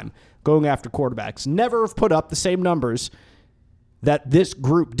same time going after quarterbacks. Never have put up the same numbers that this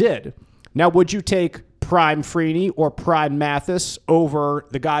group did. Now, would you take prime Freeney or prime Mathis over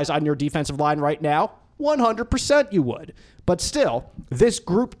the guys on your defensive line right now? 100% you would. But still, this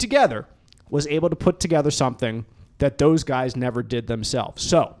group together was able to put together something that those guys never did themselves.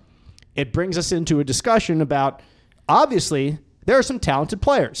 So it brings us into a discussion about, obviously, there are some talented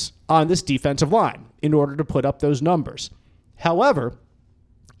players on this defensive line in order to put up those numbers. However,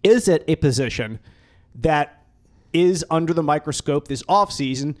 is it a position that is under the microscope this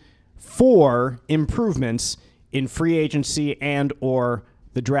offseason for improvements in free agency and or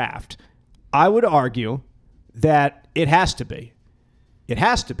the draft? I would argue that it has to be. It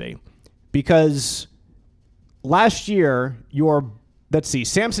has to be because last year,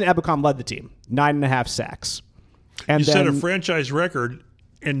 Samson Ebukam led the team, 9.5 sacks. And you set a franchise record,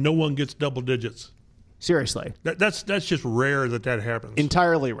 and no one gets double digits. Seriously. That's just rare that happens.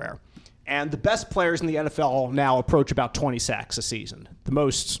 Entirely rare. And the best players in the NFL now approach about 20 sacks a season. The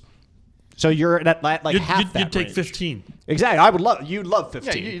most. So you're at half that You'd take range. 15. Exactly. You'd love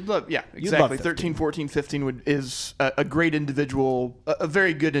 15. Exactly. 13, 14, 15 is a great individual, a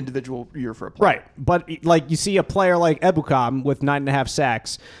very good individual year for a player. Right. But you see a player like Ebukam with 9.5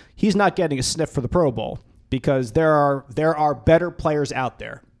 sacks, he's not getting a sniff for the Pro Bowl because there are better players out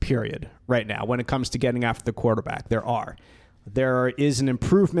there, period, right now when it comes to getting after the quarterback. There is an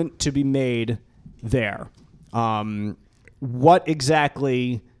improvement to be made there. What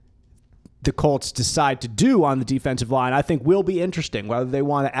exactly the Colts decide to do on the defensive line, I think will be interesting. Whether they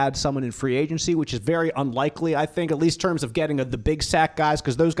want to add someone in free agency, which is very unlikely, I think, at least in terms of getting the big sack guys,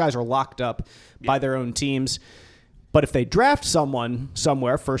 because those guys are locked up by their own teams. But if they draft someone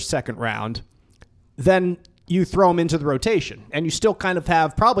somewhere, first, second round, then you throw them into the rotation. And you still kind of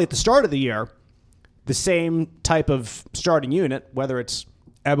have, probably at the start of the year, the same type of starting unit, whether it's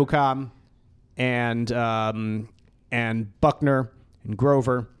Ebukam and Buckner and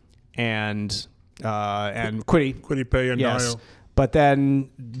Grover and Kwity Paye and yes. Dayo. But then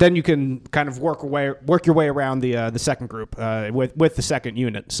you can kind of work your way around the second group with the second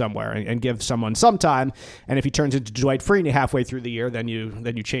unit somewhere and give someone some time. And if he turns into Dwight Freeney halfway through the year, then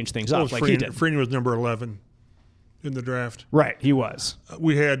you change things up like he did. Freeney was number 11 in the draft. Right, he was.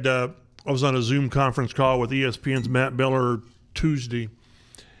 We had I was on a Zoom conference call with ESPN's Matt Miller Tuesday,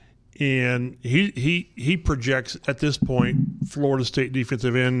 and he projects at this point Florida State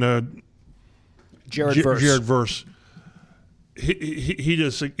defensive end Jared Verse.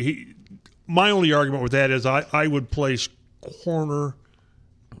 My only argument with that is I would place corner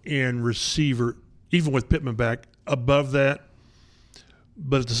and receiver, even with Pittman back, above that.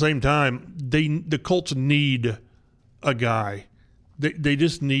 But at the same time, the Colts need a guy. They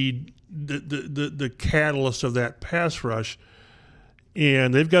just need the catalyst of that pass rush.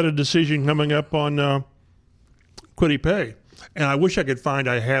 And they've got a decision coming up on Kwity Paye. And I wish I could find,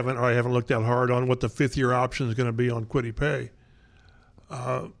 I haven't looked that hard on what the fifth-year option is going to be on Kwity Paye.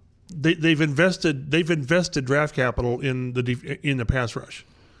 They've invested draft capital in the pass rush.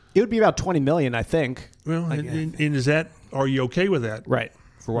 It would be about $20 million, I think. Well, and is that? Are you okay with that? Right,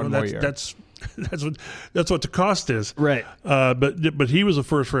 for one more year. That's what the cost is. Right. But he was a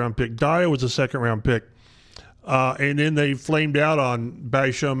first-round pick. Dyer was a second-round pick. And then they flamed out on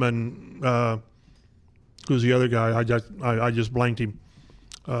Basham and who's the other guy? I just blanked him.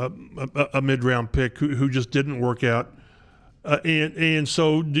 A mid-round pick who just didn't work out. And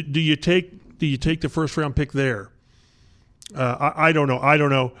so do you take the first-round pick there? I don't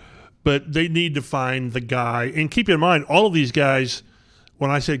know. But they need to find the guy. And keep in mind, all of these guys,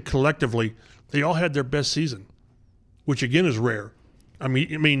 when I said collectively, they all had their best season, which again is rare. I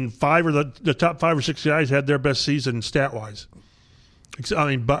mean, five or the top 5 or 6 guys had their best season stat-wise.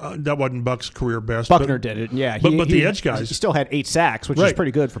 I mean, that wasn't Buck's career best. Buckner did it, yeah. But the edge guys. He still had 8 sacks, which right. is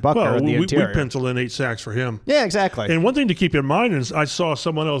pretty good for Buckner well, in the interior. We penciled in 8 sacks for him. Yeah, exactly. And one thing to keep in mind is I saw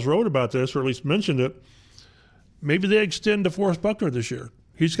someone else wrote about this, or at least mentioned it. Maybe they extend DeForest Buckner this year.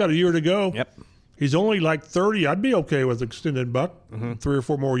 He's got a year to go. Yep. He's only like 30. I'd be okay with extending Buck 3 or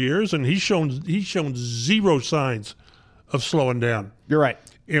 4 more years, and he's shown zero signs of slowing down. You're right.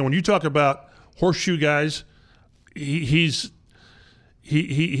 And when you talk about horseshoe guys, he's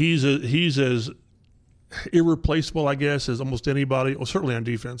as irreplaceable, I guess, as almost anybody. Well, certainly on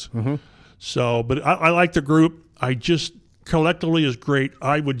defense. Mm-hmm. So, but I like the group. I just collectively is great.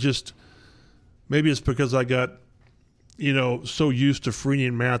 I would just maybe it's because I got so used to Freeney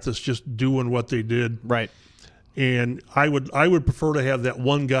and Mathis just doing what they did. Right. And I would prefer to have that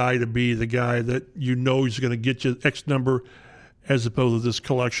one guy to be the guy that he's going to get you X number, as opposed to this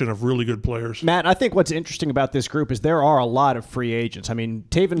collection of really good players. Matt, I think what's interesting about this group is there are a lot of free agents. I mean,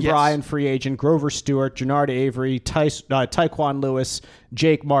 Taven Bryan, free agent, Grover Stewart, Jannard Avery, Tyquan Lewis,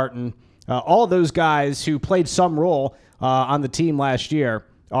 Jake Martin, all of those guys who played some role on the team last year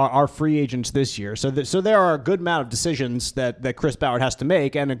are free agents this year. So there are a good amount of decisions that Chris Ballard has to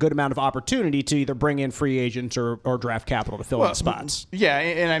make, and a good amount of opportunity to either bring in free agents or draft capital to fill in spots. Yeah,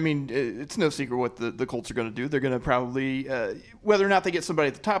 and I mean, it's no secret what the Colts are going to do. They're going to probably, whether or not they get somebody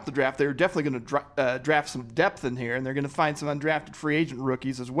at the top of the draft, they're definitely going to draft some depth in here, and they're going to find some undrafted free agent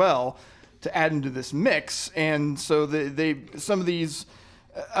rookies as well to add into this mix. And so some of these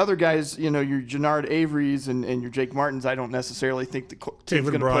other guys, your Jannard Averys and your Jake Martins, I don't necessarily think the team's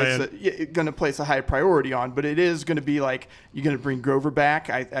going to place a high priority on, but it is going to be like you're going to bring Grover back.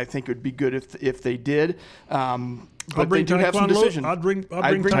 I think it would be good if they did. But they do have some decisions. I'd bring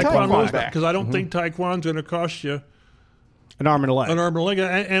Tyquan Lewis back because I don't think Tyquan's going to cost you an arm and a leg.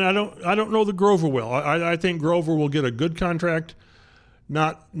 And I don't know that Grover will. I think Grover will get a good contract,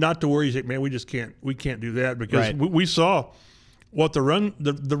 not to where he's like, man, we can't do that because we saw what the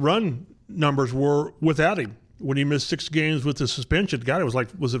run numbers were without him when he missed 6 games with the suspension. God, was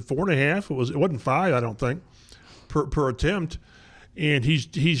it 4.5? It wasn't 5, I don't think, per attempt. And he's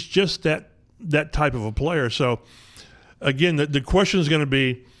just that type of a player. So again, the question is going to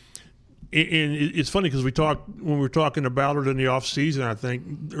be, and it's funny because when we were talking to Ballard in the offseason, I think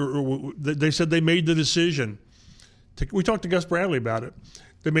they said they made the decision. We talked to Gus Bradley about it.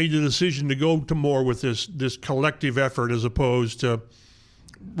 They made the decision to go to more with this collective effort as opposed to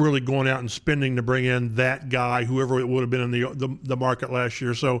really going out and spending to bring in that guy, whoever it would have been in the market last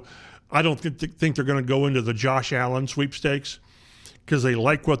year. So I don't think they're going to go into the Josh Allen sweepstakes because they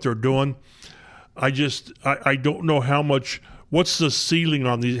like what they're doing. I don't know what's the ceiling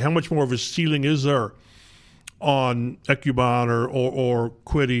on these? How much more of a ceiling is there on Ekuban or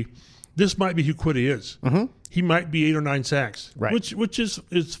Kwity? This might be who Kwity is. Mm-hmm. He might be 8 or 9 sacks, right. which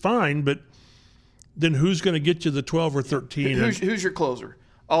is fine, but then who's going to get you the 12 or 13? Who's your closer?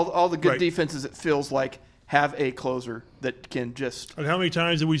 All the good defenses, it feels like, have a closer that can just. And how many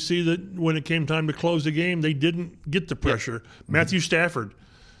times did we see that when it came time to close the game, they didn't get the pressure? Yep. Matthew Stafford,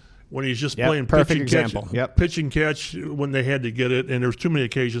 when he's just playing perfect pitch and example. catch, yep. pitch and catch when they had to get it, and there was too many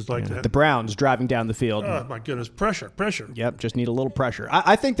occasions like that. The Browns driving down the field. Oh my goodness, pressure. Yep, just need a little pressure.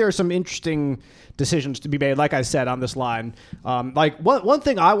 I think there are some interesting decisions to be made. Like I said on this line, like one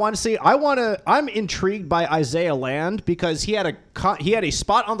thing I want to see. I'm intrigued by Isaiah Land because he had a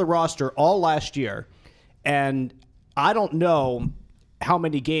spot on the roster all last year, and I don't know how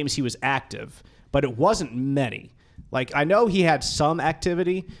many games he was active, but it wasn't many. Like I know he had some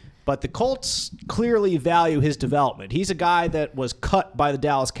activity. But the Colts clearly value his development. He's a guy that was cut by the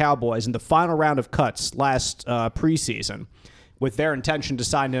Dallas Cowboys in the final round of cuts last preseason with their intention to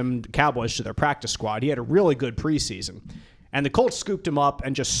sign him, the Cowboys, to their practice squad. He had a really good preseason. And the Colts scooped him up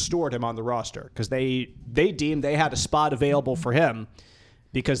and just stored him on the roster because they deemed they had a spot available for him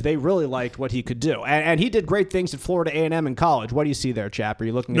because they really liked what he could do. And he did great things at Florida A&M in college. What do you see there, Chap? Are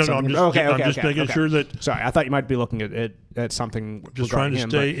you looking at something? I'm just making sure that... Sorry, I thought you might be looking at something. Just trying to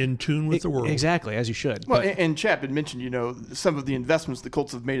stay in tune with the world. Exactly, as you should. Well, and Chap had mentioned, some of the investments the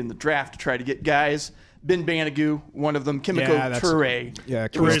Colts have made in the draft to try to get guys. Ben Banigou, one of them. Kimiko Toure. Yeah,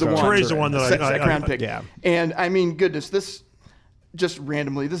 Toure's the one that second round pick. Yeah. And, goodness, this... Just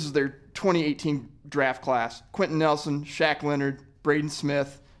randomly, this is their 2018 draft class. Quentin Nelson, Shaq Leonard, Braden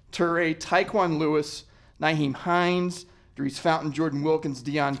Smith, Toure, Tyquan Lewis, Nyheim Hines, Dries Fountain, Jordan Wilkins,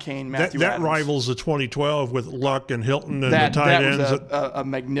 Deion Kane, Matthew Adams. That rivals the 2012 with Luck and Hilton and the tight ends. That was a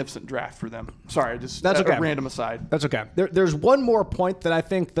magnificent draft for them. Sorry, That's a random aside. That's okay. There's one more point that I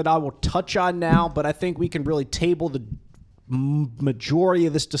think that I will touch on now, but I think we can really table the majority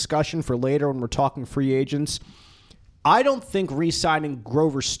of this discussion for later when we're talking free agents. I don't think re-signing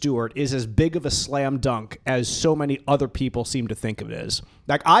Grover Stewart is as big of a slam dunk as so many other people seem to think of it as.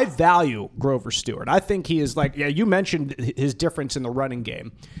 Like, I value Grover Stewart. I think he is you mentioned his difference in the running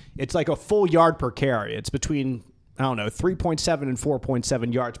game. It's like a full yard per carry. It's between, 3.7 and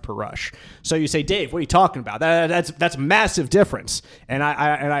 4.7 yards per rush. So you say, Dave, what are you talking about? That's massive difference. And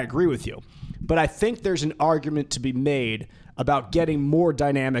I agree with you. But I think there's an argument to be made about getting more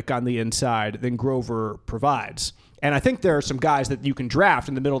dynamic on the inside than Grover provides. And I think there are some guys that you can draft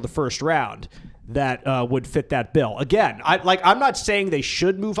in the middle of the first round that would fit that bill. Again, I'm not saying they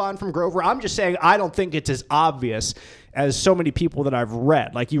should move on from Grover. I'm just saying I don't think it's as obvious as so many people that I've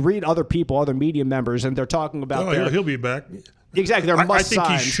read. Like, you read other people, other media members, and they're talking about he'll be back. Exactly, they're must-signs. I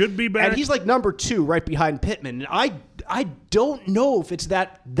think he should be back. And he's like number 2 right behind Pittman. And I don't know if it's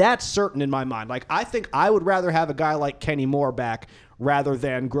that certain in my mind. Like, I think I would rather have a guy like Kenny Moore back rather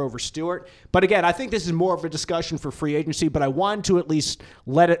than Grover Stewart. But again, I think this is more of a discussion for free agency, but I wanted to at least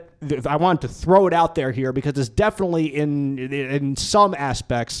I wanted to throw it out there here because it's definitely in some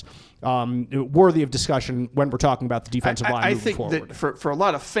aspects worthy of discussion when we're talking about the defensive line moving forward. I think that for a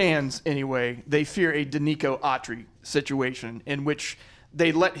lot of fans anyway, they fear a Danico Autry situation in which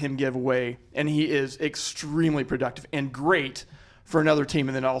they let him give away, and he is extremely productive and great for another team,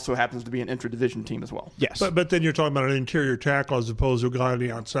 and then also happens to be an intra-division team as well. Yes. But then you're talking about an interior tackle as opposed to a guy on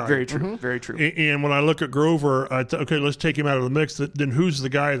the outside. Very true. Mm-hmm. Very true. And when I look at Grover, okay, let's take him out of the mix. Then who's the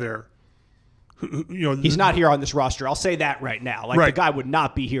guy there? He's not here on this roster. I'll say that right now. Like, the guy would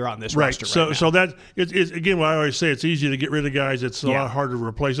not be here on this roster right now. So that it's again, what I always say, it's easy to get rid of guys. It's a lot harder to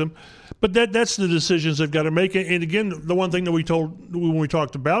replace them. But that's the decisions they've got to make. And again, the one thing that when we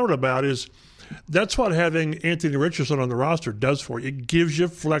talked about is that's what having Anthony Richardson on the roster does for you. It gives you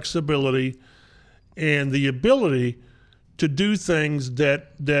flexibility and the ability to do things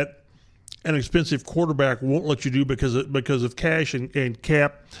that an expensive quarterback won't let you do because of cash and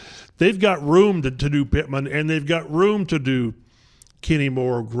cap. They've got room to do Pittman, and they've got room to do Kenny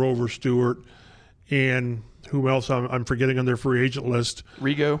Moore, Grover Stewart, and who else I'm forgetting on their free agent list.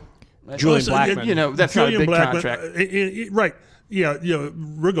 Rigo. Julian Blackman. That's not a big contract. Right. Yeah,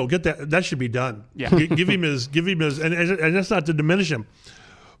 Rigo, get that. That should be done. Yeah. give him his, and that's not to diminish him,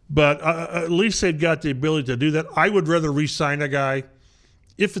 but at least they've got the ability to do that. I would rather re-sign a guy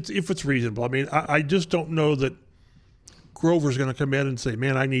if it's reasonable. I mean, I just don't know that Grover's going to come in and say,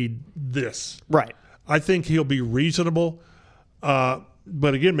 "Man, I need this." Right. I think he'll be reasonable,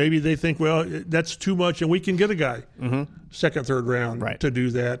 but again, maybe they think, well, that's too much, and we can get a guy second, third round to do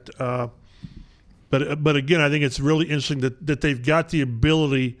that. But again, I think it's really interesting that they've got the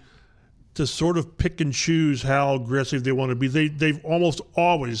ability to sort of pick and choose how aggressive they want to be. They've almost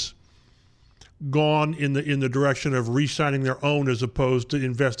always gone in the direction of re-signing their own as opposed to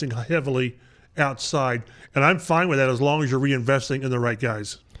investing heavily outside. And I'm fine with that as long as you're reinvesting in the right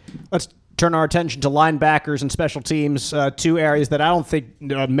guys. Let's turn our attention to linebackers and special teams, 2 areas that I don't think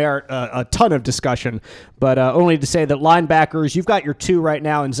merit a ton of discussion, but only to say that linebackers, you've got your 2 right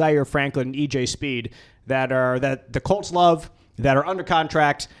now in Zaire Franklin and EJ Speed that the Colts love, that are under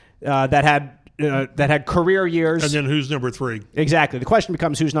contract, that had that had career years. And then who's number 3? Exactly. The question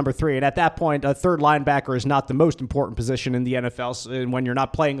becomes who's number 3. And at that point, a third linebacker is not the most important position in the NFL when you're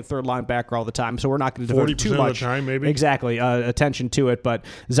not playing a third linebacker all the time. So we're not going to devote too much of the time, maybe. Exactly, attention to it. But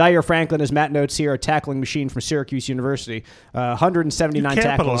Zaire Franklin, as Matt notes here, a tackling machine from Syracuse University, 179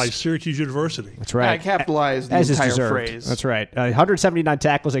 tackles. Syracuse University. That's right. I capitalized the As is entire deserved. phrase. That's right. 179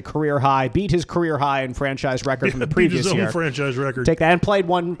 tackles, a career high. Beat his career high and franchise record from the previous his own year. franchise record. Take that and played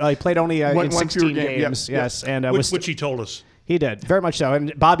one. He played only in 16 game. games. Yep. Yes, and which he told us. he did very much so.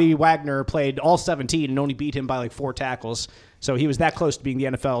 And Bobby Wagner played all 17 and only beat him by like 4 tackles. So he was that close to being the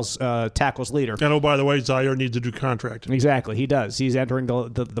NFL's tackles leader. And oh, by the way, Zaire needs a new contract. Exactly, he does. He's entering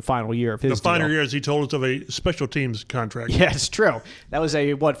the final year of his The final deal. year, as he told us, of a special teams contract. Yeah, it's true. That was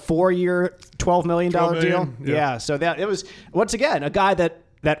a 4-year, $12 million $12 deal. million? Yeah. So that it was once again a guy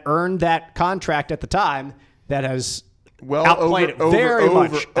that earned that contract at the time that has outplayed it very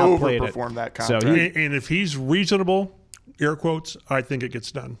much. Outplayed it. Overperformed that So contract. And if he's reasonable, air quotes, I think it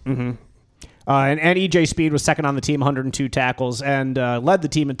gets done. Mm-hmm. And E.J. Speed was second on the team, 102 tackles, and led the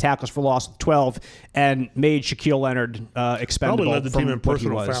team in tackles for loss with 12, and made Shaquille Leonard expendable. Probably led the team in from what he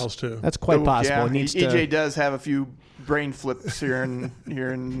personal was. fouls, too. That's quite possible. Yeah, He needs EJ to, does have a few brain flips here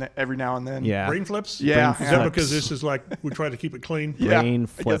and every now and then. yeah. Brain flips? Yeah. Is Brain that flips. because this is like we try to keep it clean? Yeah, Brain I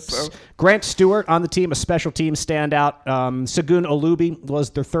guess flips. so. Grant Stewart on the team, a special team standout. Segun Olubi was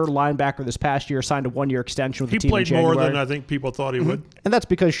their third linebacker this past year, signed a 1-year extension with the He team in played January. more than I think people thought he would. And that's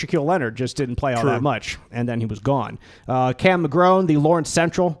because Shaquille Leonard just didn't play all True. that much, and then he was gone. Cam McGrone, the Lawrence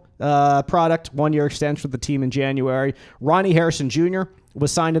Central product, 1-year extension with the team in January. Ronnie Harrison Jr.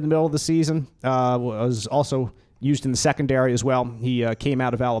 was signed in the middle of the season, was also used in the secondary as well. He came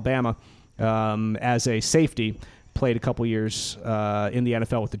out of Alabama as a safety, played a couple years in the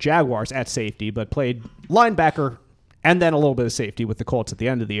NFL with the Jaguars at safety, but played linebacker and then a little bit of safety with the Colts at the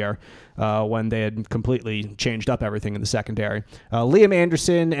end of the year when they had completely changed up everything in the secondary. Liam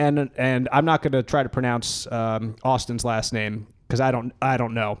Anderson, and I'm not going to try to pronounce Austin's last name because I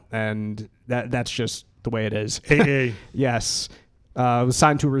don't know, and that's just the way it is. AA. Yes. Was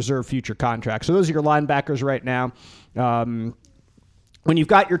signed to a reserve future contract. So those are your linebackers right now. When you've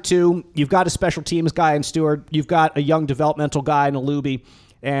got your 2, you've got a special teams guy in Stewart, you've got a young developmental guy in Olubi,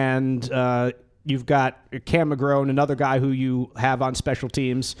 and you've got Cam McGrone, another guy who you have on special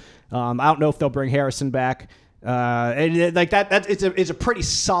teams. I don't know if they'll bring Harrison back. And like that, it's a pretty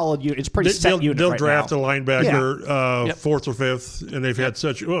solid unit. It's a pretty set unit. They'll right draft now. a linebacker Yep. 4th or 5th, and they've had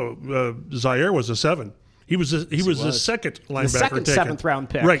such. Zaire was a 7. He was the second linebacker The second taken. 7th round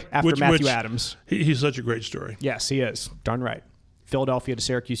pick right, after Matthew Adams. He's such a great story. Yes, he is. Darn right. Philadelphia to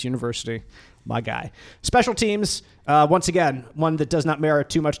Syracuse University. My guy. Special teams, once again, one that does not merit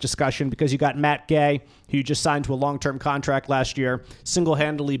too much discussion because you got Matt Gay, who just signed to a long-term contract last year,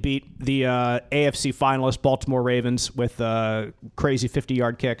 single-handedly beat the AFC finalist Baltimore Ravens with crazy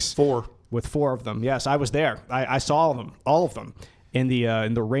 50-yard kicks. 4. With 4 of them. Yes, I was there. I saw them, all of them, in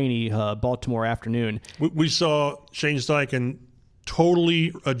the rainy Baltimore afternoon. We saw Shane Steichen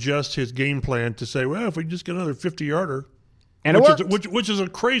totally adjust his game plan to say, well, if we just get another 50-yarder, And it worked. which is a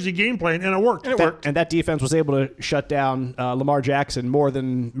crazy game plan, and it worked. And that defense was able to shut down Lamar Jackson more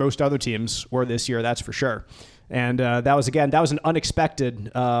than most other teams were this year, that's for sure. And that was an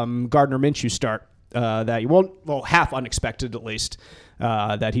unexpected Gardner Minshew start half unexpected at least,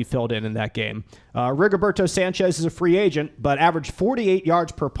 that he filled in that game. Rigoberto Sanchez is a free agent, but averaged 48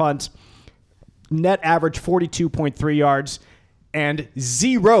 yards per punt, net average 42.3 yards, and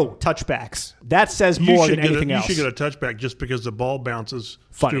 0 touchbacks. That says more than anything else. You should get a touchback just because the ball bounces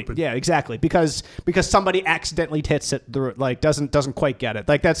Funny. stupid. Yeah, exactly. Because somebody accidentally hits it, doesn't quite get it.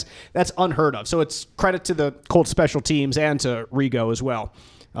 Like that's unheard of. So it's credit to the Colts special teams and to Rigo as well.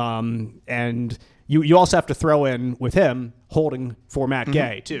 And you also have to throw in with him holding for Matt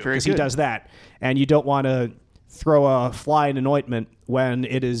Gay too, because he does that. And you don't want to throw a fly in an ointment when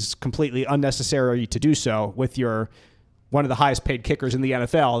it is completely unnecessary to do so with one of the highest paid kickers in the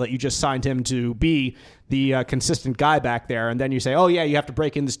NFL that you just signed him to be the consistent guy back there. And then you say, oh yeah, you have to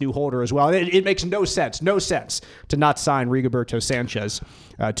break in this new holder as well. It makes no sense to not sign Rigoberto Sanchez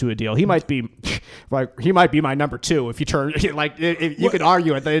to a deal. He might be my number 2 if you turn you could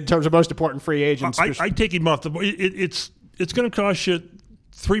argue it in terms of most important free agents. I take him off the board. It's going to cost you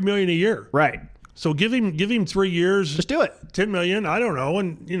 $3 million a year. Right. So give him 3 years. Just do it. $10 million. I don't know,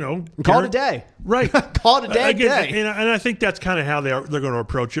 and call it a day. Right. Call it a day. And I think that's kind of how they're going to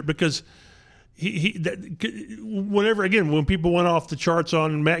approach it, because when people went off the charts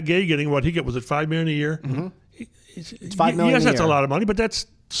on Matt Gay getting what he get, was it $5 million a year? Mm-hmm. It's $5 million. Yes, a that's year. a lot of money, but that's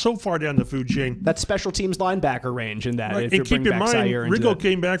so far down the food chain. That special teams linebacker range in that. Right. If And keep in mind, Rigo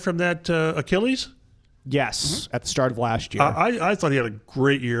came back from that Achilles. Yes, at the start of last year. I thought he had a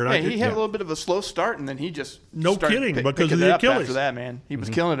great year. And he had a little bit of a slow start, and then he just because of the Achilles. After that, man, he was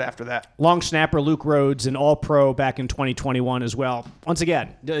killing it after that. Long snapper Luke Rhodes, an All-Pro back in 2021 as well. Once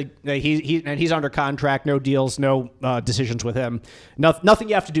again, he's under contract, no deals, no decisions with him. Nothing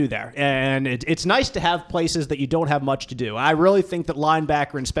you have to do there, and it's nice to have places that you don't have much to do. I really think that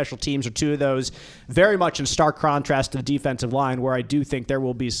linebacker and special teams are two of those, very much in stark contrast to the defensive line, where I do think there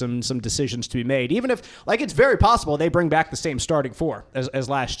will be some decisions to be made, even if. It's very possible they bring back the same starting four as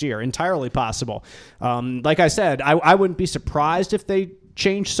last year. Entirely possible. Like I said, I wouldn't be surprised if they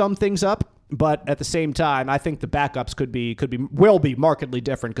change some things up. But at the same time, I think the backups will be markedly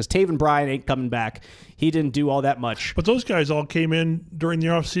different because Taven Bryan ain't coming back. He didn't do all that much. But those guys all came in during the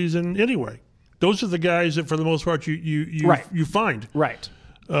offseason anyway. Those are the guys that, for the most part, you find. Right.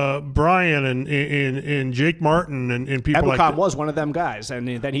 Brian and Jake Martin and people like that. was one of them guys, and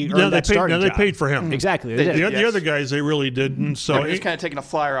then he earned that starting job. They paid for him. Exactly. The other guys, they really didn't. So he's kind of taking a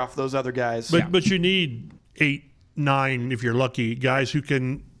flyer off those other guys. But you need 8, 9, if you're lucky, guys who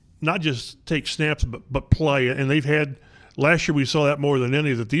can not just take snaps but play. And they've had – last year we saw that more than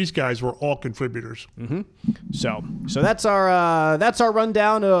any, that these guys were all contributors. Mm-hmm. So that's our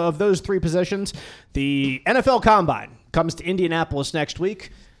rundown of those three positions. The NFL Combine comes to Indianapolis next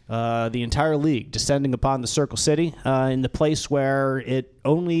week. The entire league descending upon the Circle City in the place where it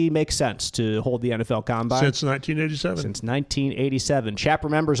only makes sense to hold the NFL Combine. Since 1987. Since 1987. Chap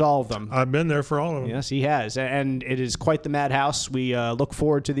remembers all of them. I've been there for all of them. Yes, he has. And it is quite the madhouse. We look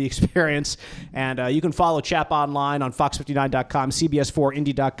forward to the experience. And you can follow Chap online on fox59.com,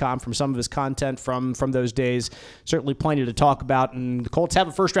 cbs4indy.com from some of his content from those days. Certainly plenty to talk about. And the Colts have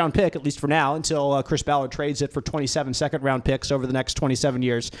a first-round pick, at least for now, until Chris Ballard trades it for 27 second-round picks over the next 27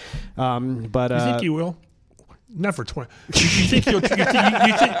 years. But you think he will? Not for 20. You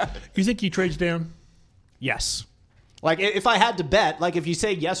think he trades down? Yes. If I had to bet, if you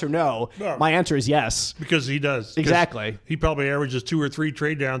say yes or no, my answer is yes. Because he does. Exactly. He probably averages 2 or 3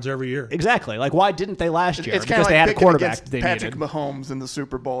 trade downs every year. Exactly. Why didn't they last year? It's because they had a quarterback they Patrick needed. Mahomes in the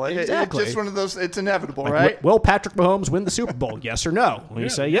Super Bowl. Exactly. It's just one of those. It's inevitable, right? Will Patrick Mahomes win the Super Bowl? Yes or no? You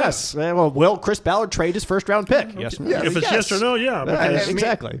say yes. Well, will Chris Ballard trade his first-round pick? Yes or no? If it's yes or no, yeah.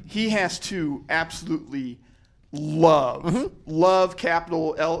 Exactly. He has to absolutely love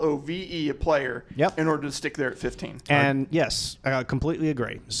capital LOVE a player in order to stick there at 15. And yes, I completely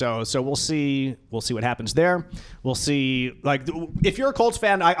agree. So we'll see what happens there. We'll see. If you're a Colts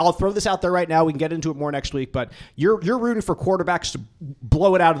fan, I'll throw this out there right now. We can get into it more next week, but you're rooting for quarterbacks to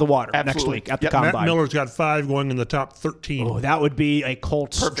blow it out of the water next week at the Combine. Matt Miller's got 5 going in the top 13. Oh, that would be a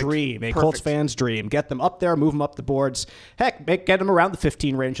Colts dream, Colts fan's dream. Get them up there, move them up the boards. Heck, get them around the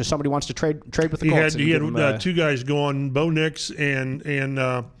 15 range if somebody wants to trade with the Colts. He had 2 guys going, Bo Nix and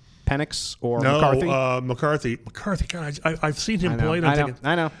Penix or McCarthy? McCarthy. God, I've seen him play.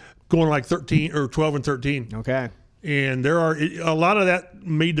 I know. Going 13 or 12 and 13. Okay. And there are a lot of that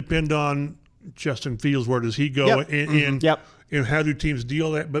may depend on Justin Fields. Where does he go? And how do teams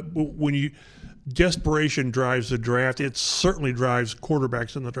deal that? But when desperation drives the draft, it certainly drives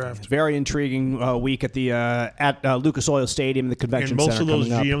quarterbacks in the draft. It's a very intriguing week at the Lucas Oil Stadium, the convention center. And most of those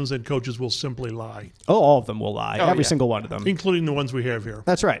GMs and coaches will simply lie. Oh, all of them will lie. Every single one of them, including the ones we have here.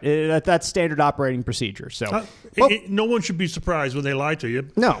 That's right. That's standard operating procedure. So no one should be surprised when they lie to you.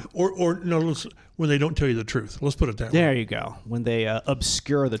 No, or no, when they don't tell you the truth. Let's put it that way. There you go. When they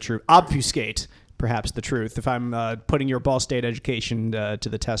obscure the truth, obfuscate. Perhaps the truth, if I'm putting your Ball State education to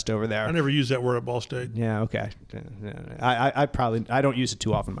the test over there. I never use that word at Ball State. Yeah, okay. I don't use it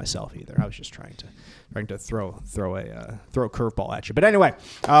too often myself either. I was just trying to throw a curveball at you. But anyway,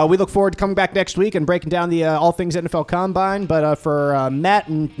 we look forward to coming back next week and breaking down the all things NFL Combine. But for Matt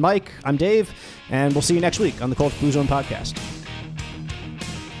and Mike, I'm Dave, and we'll see you next week on the Colts Blue Zone Podcast.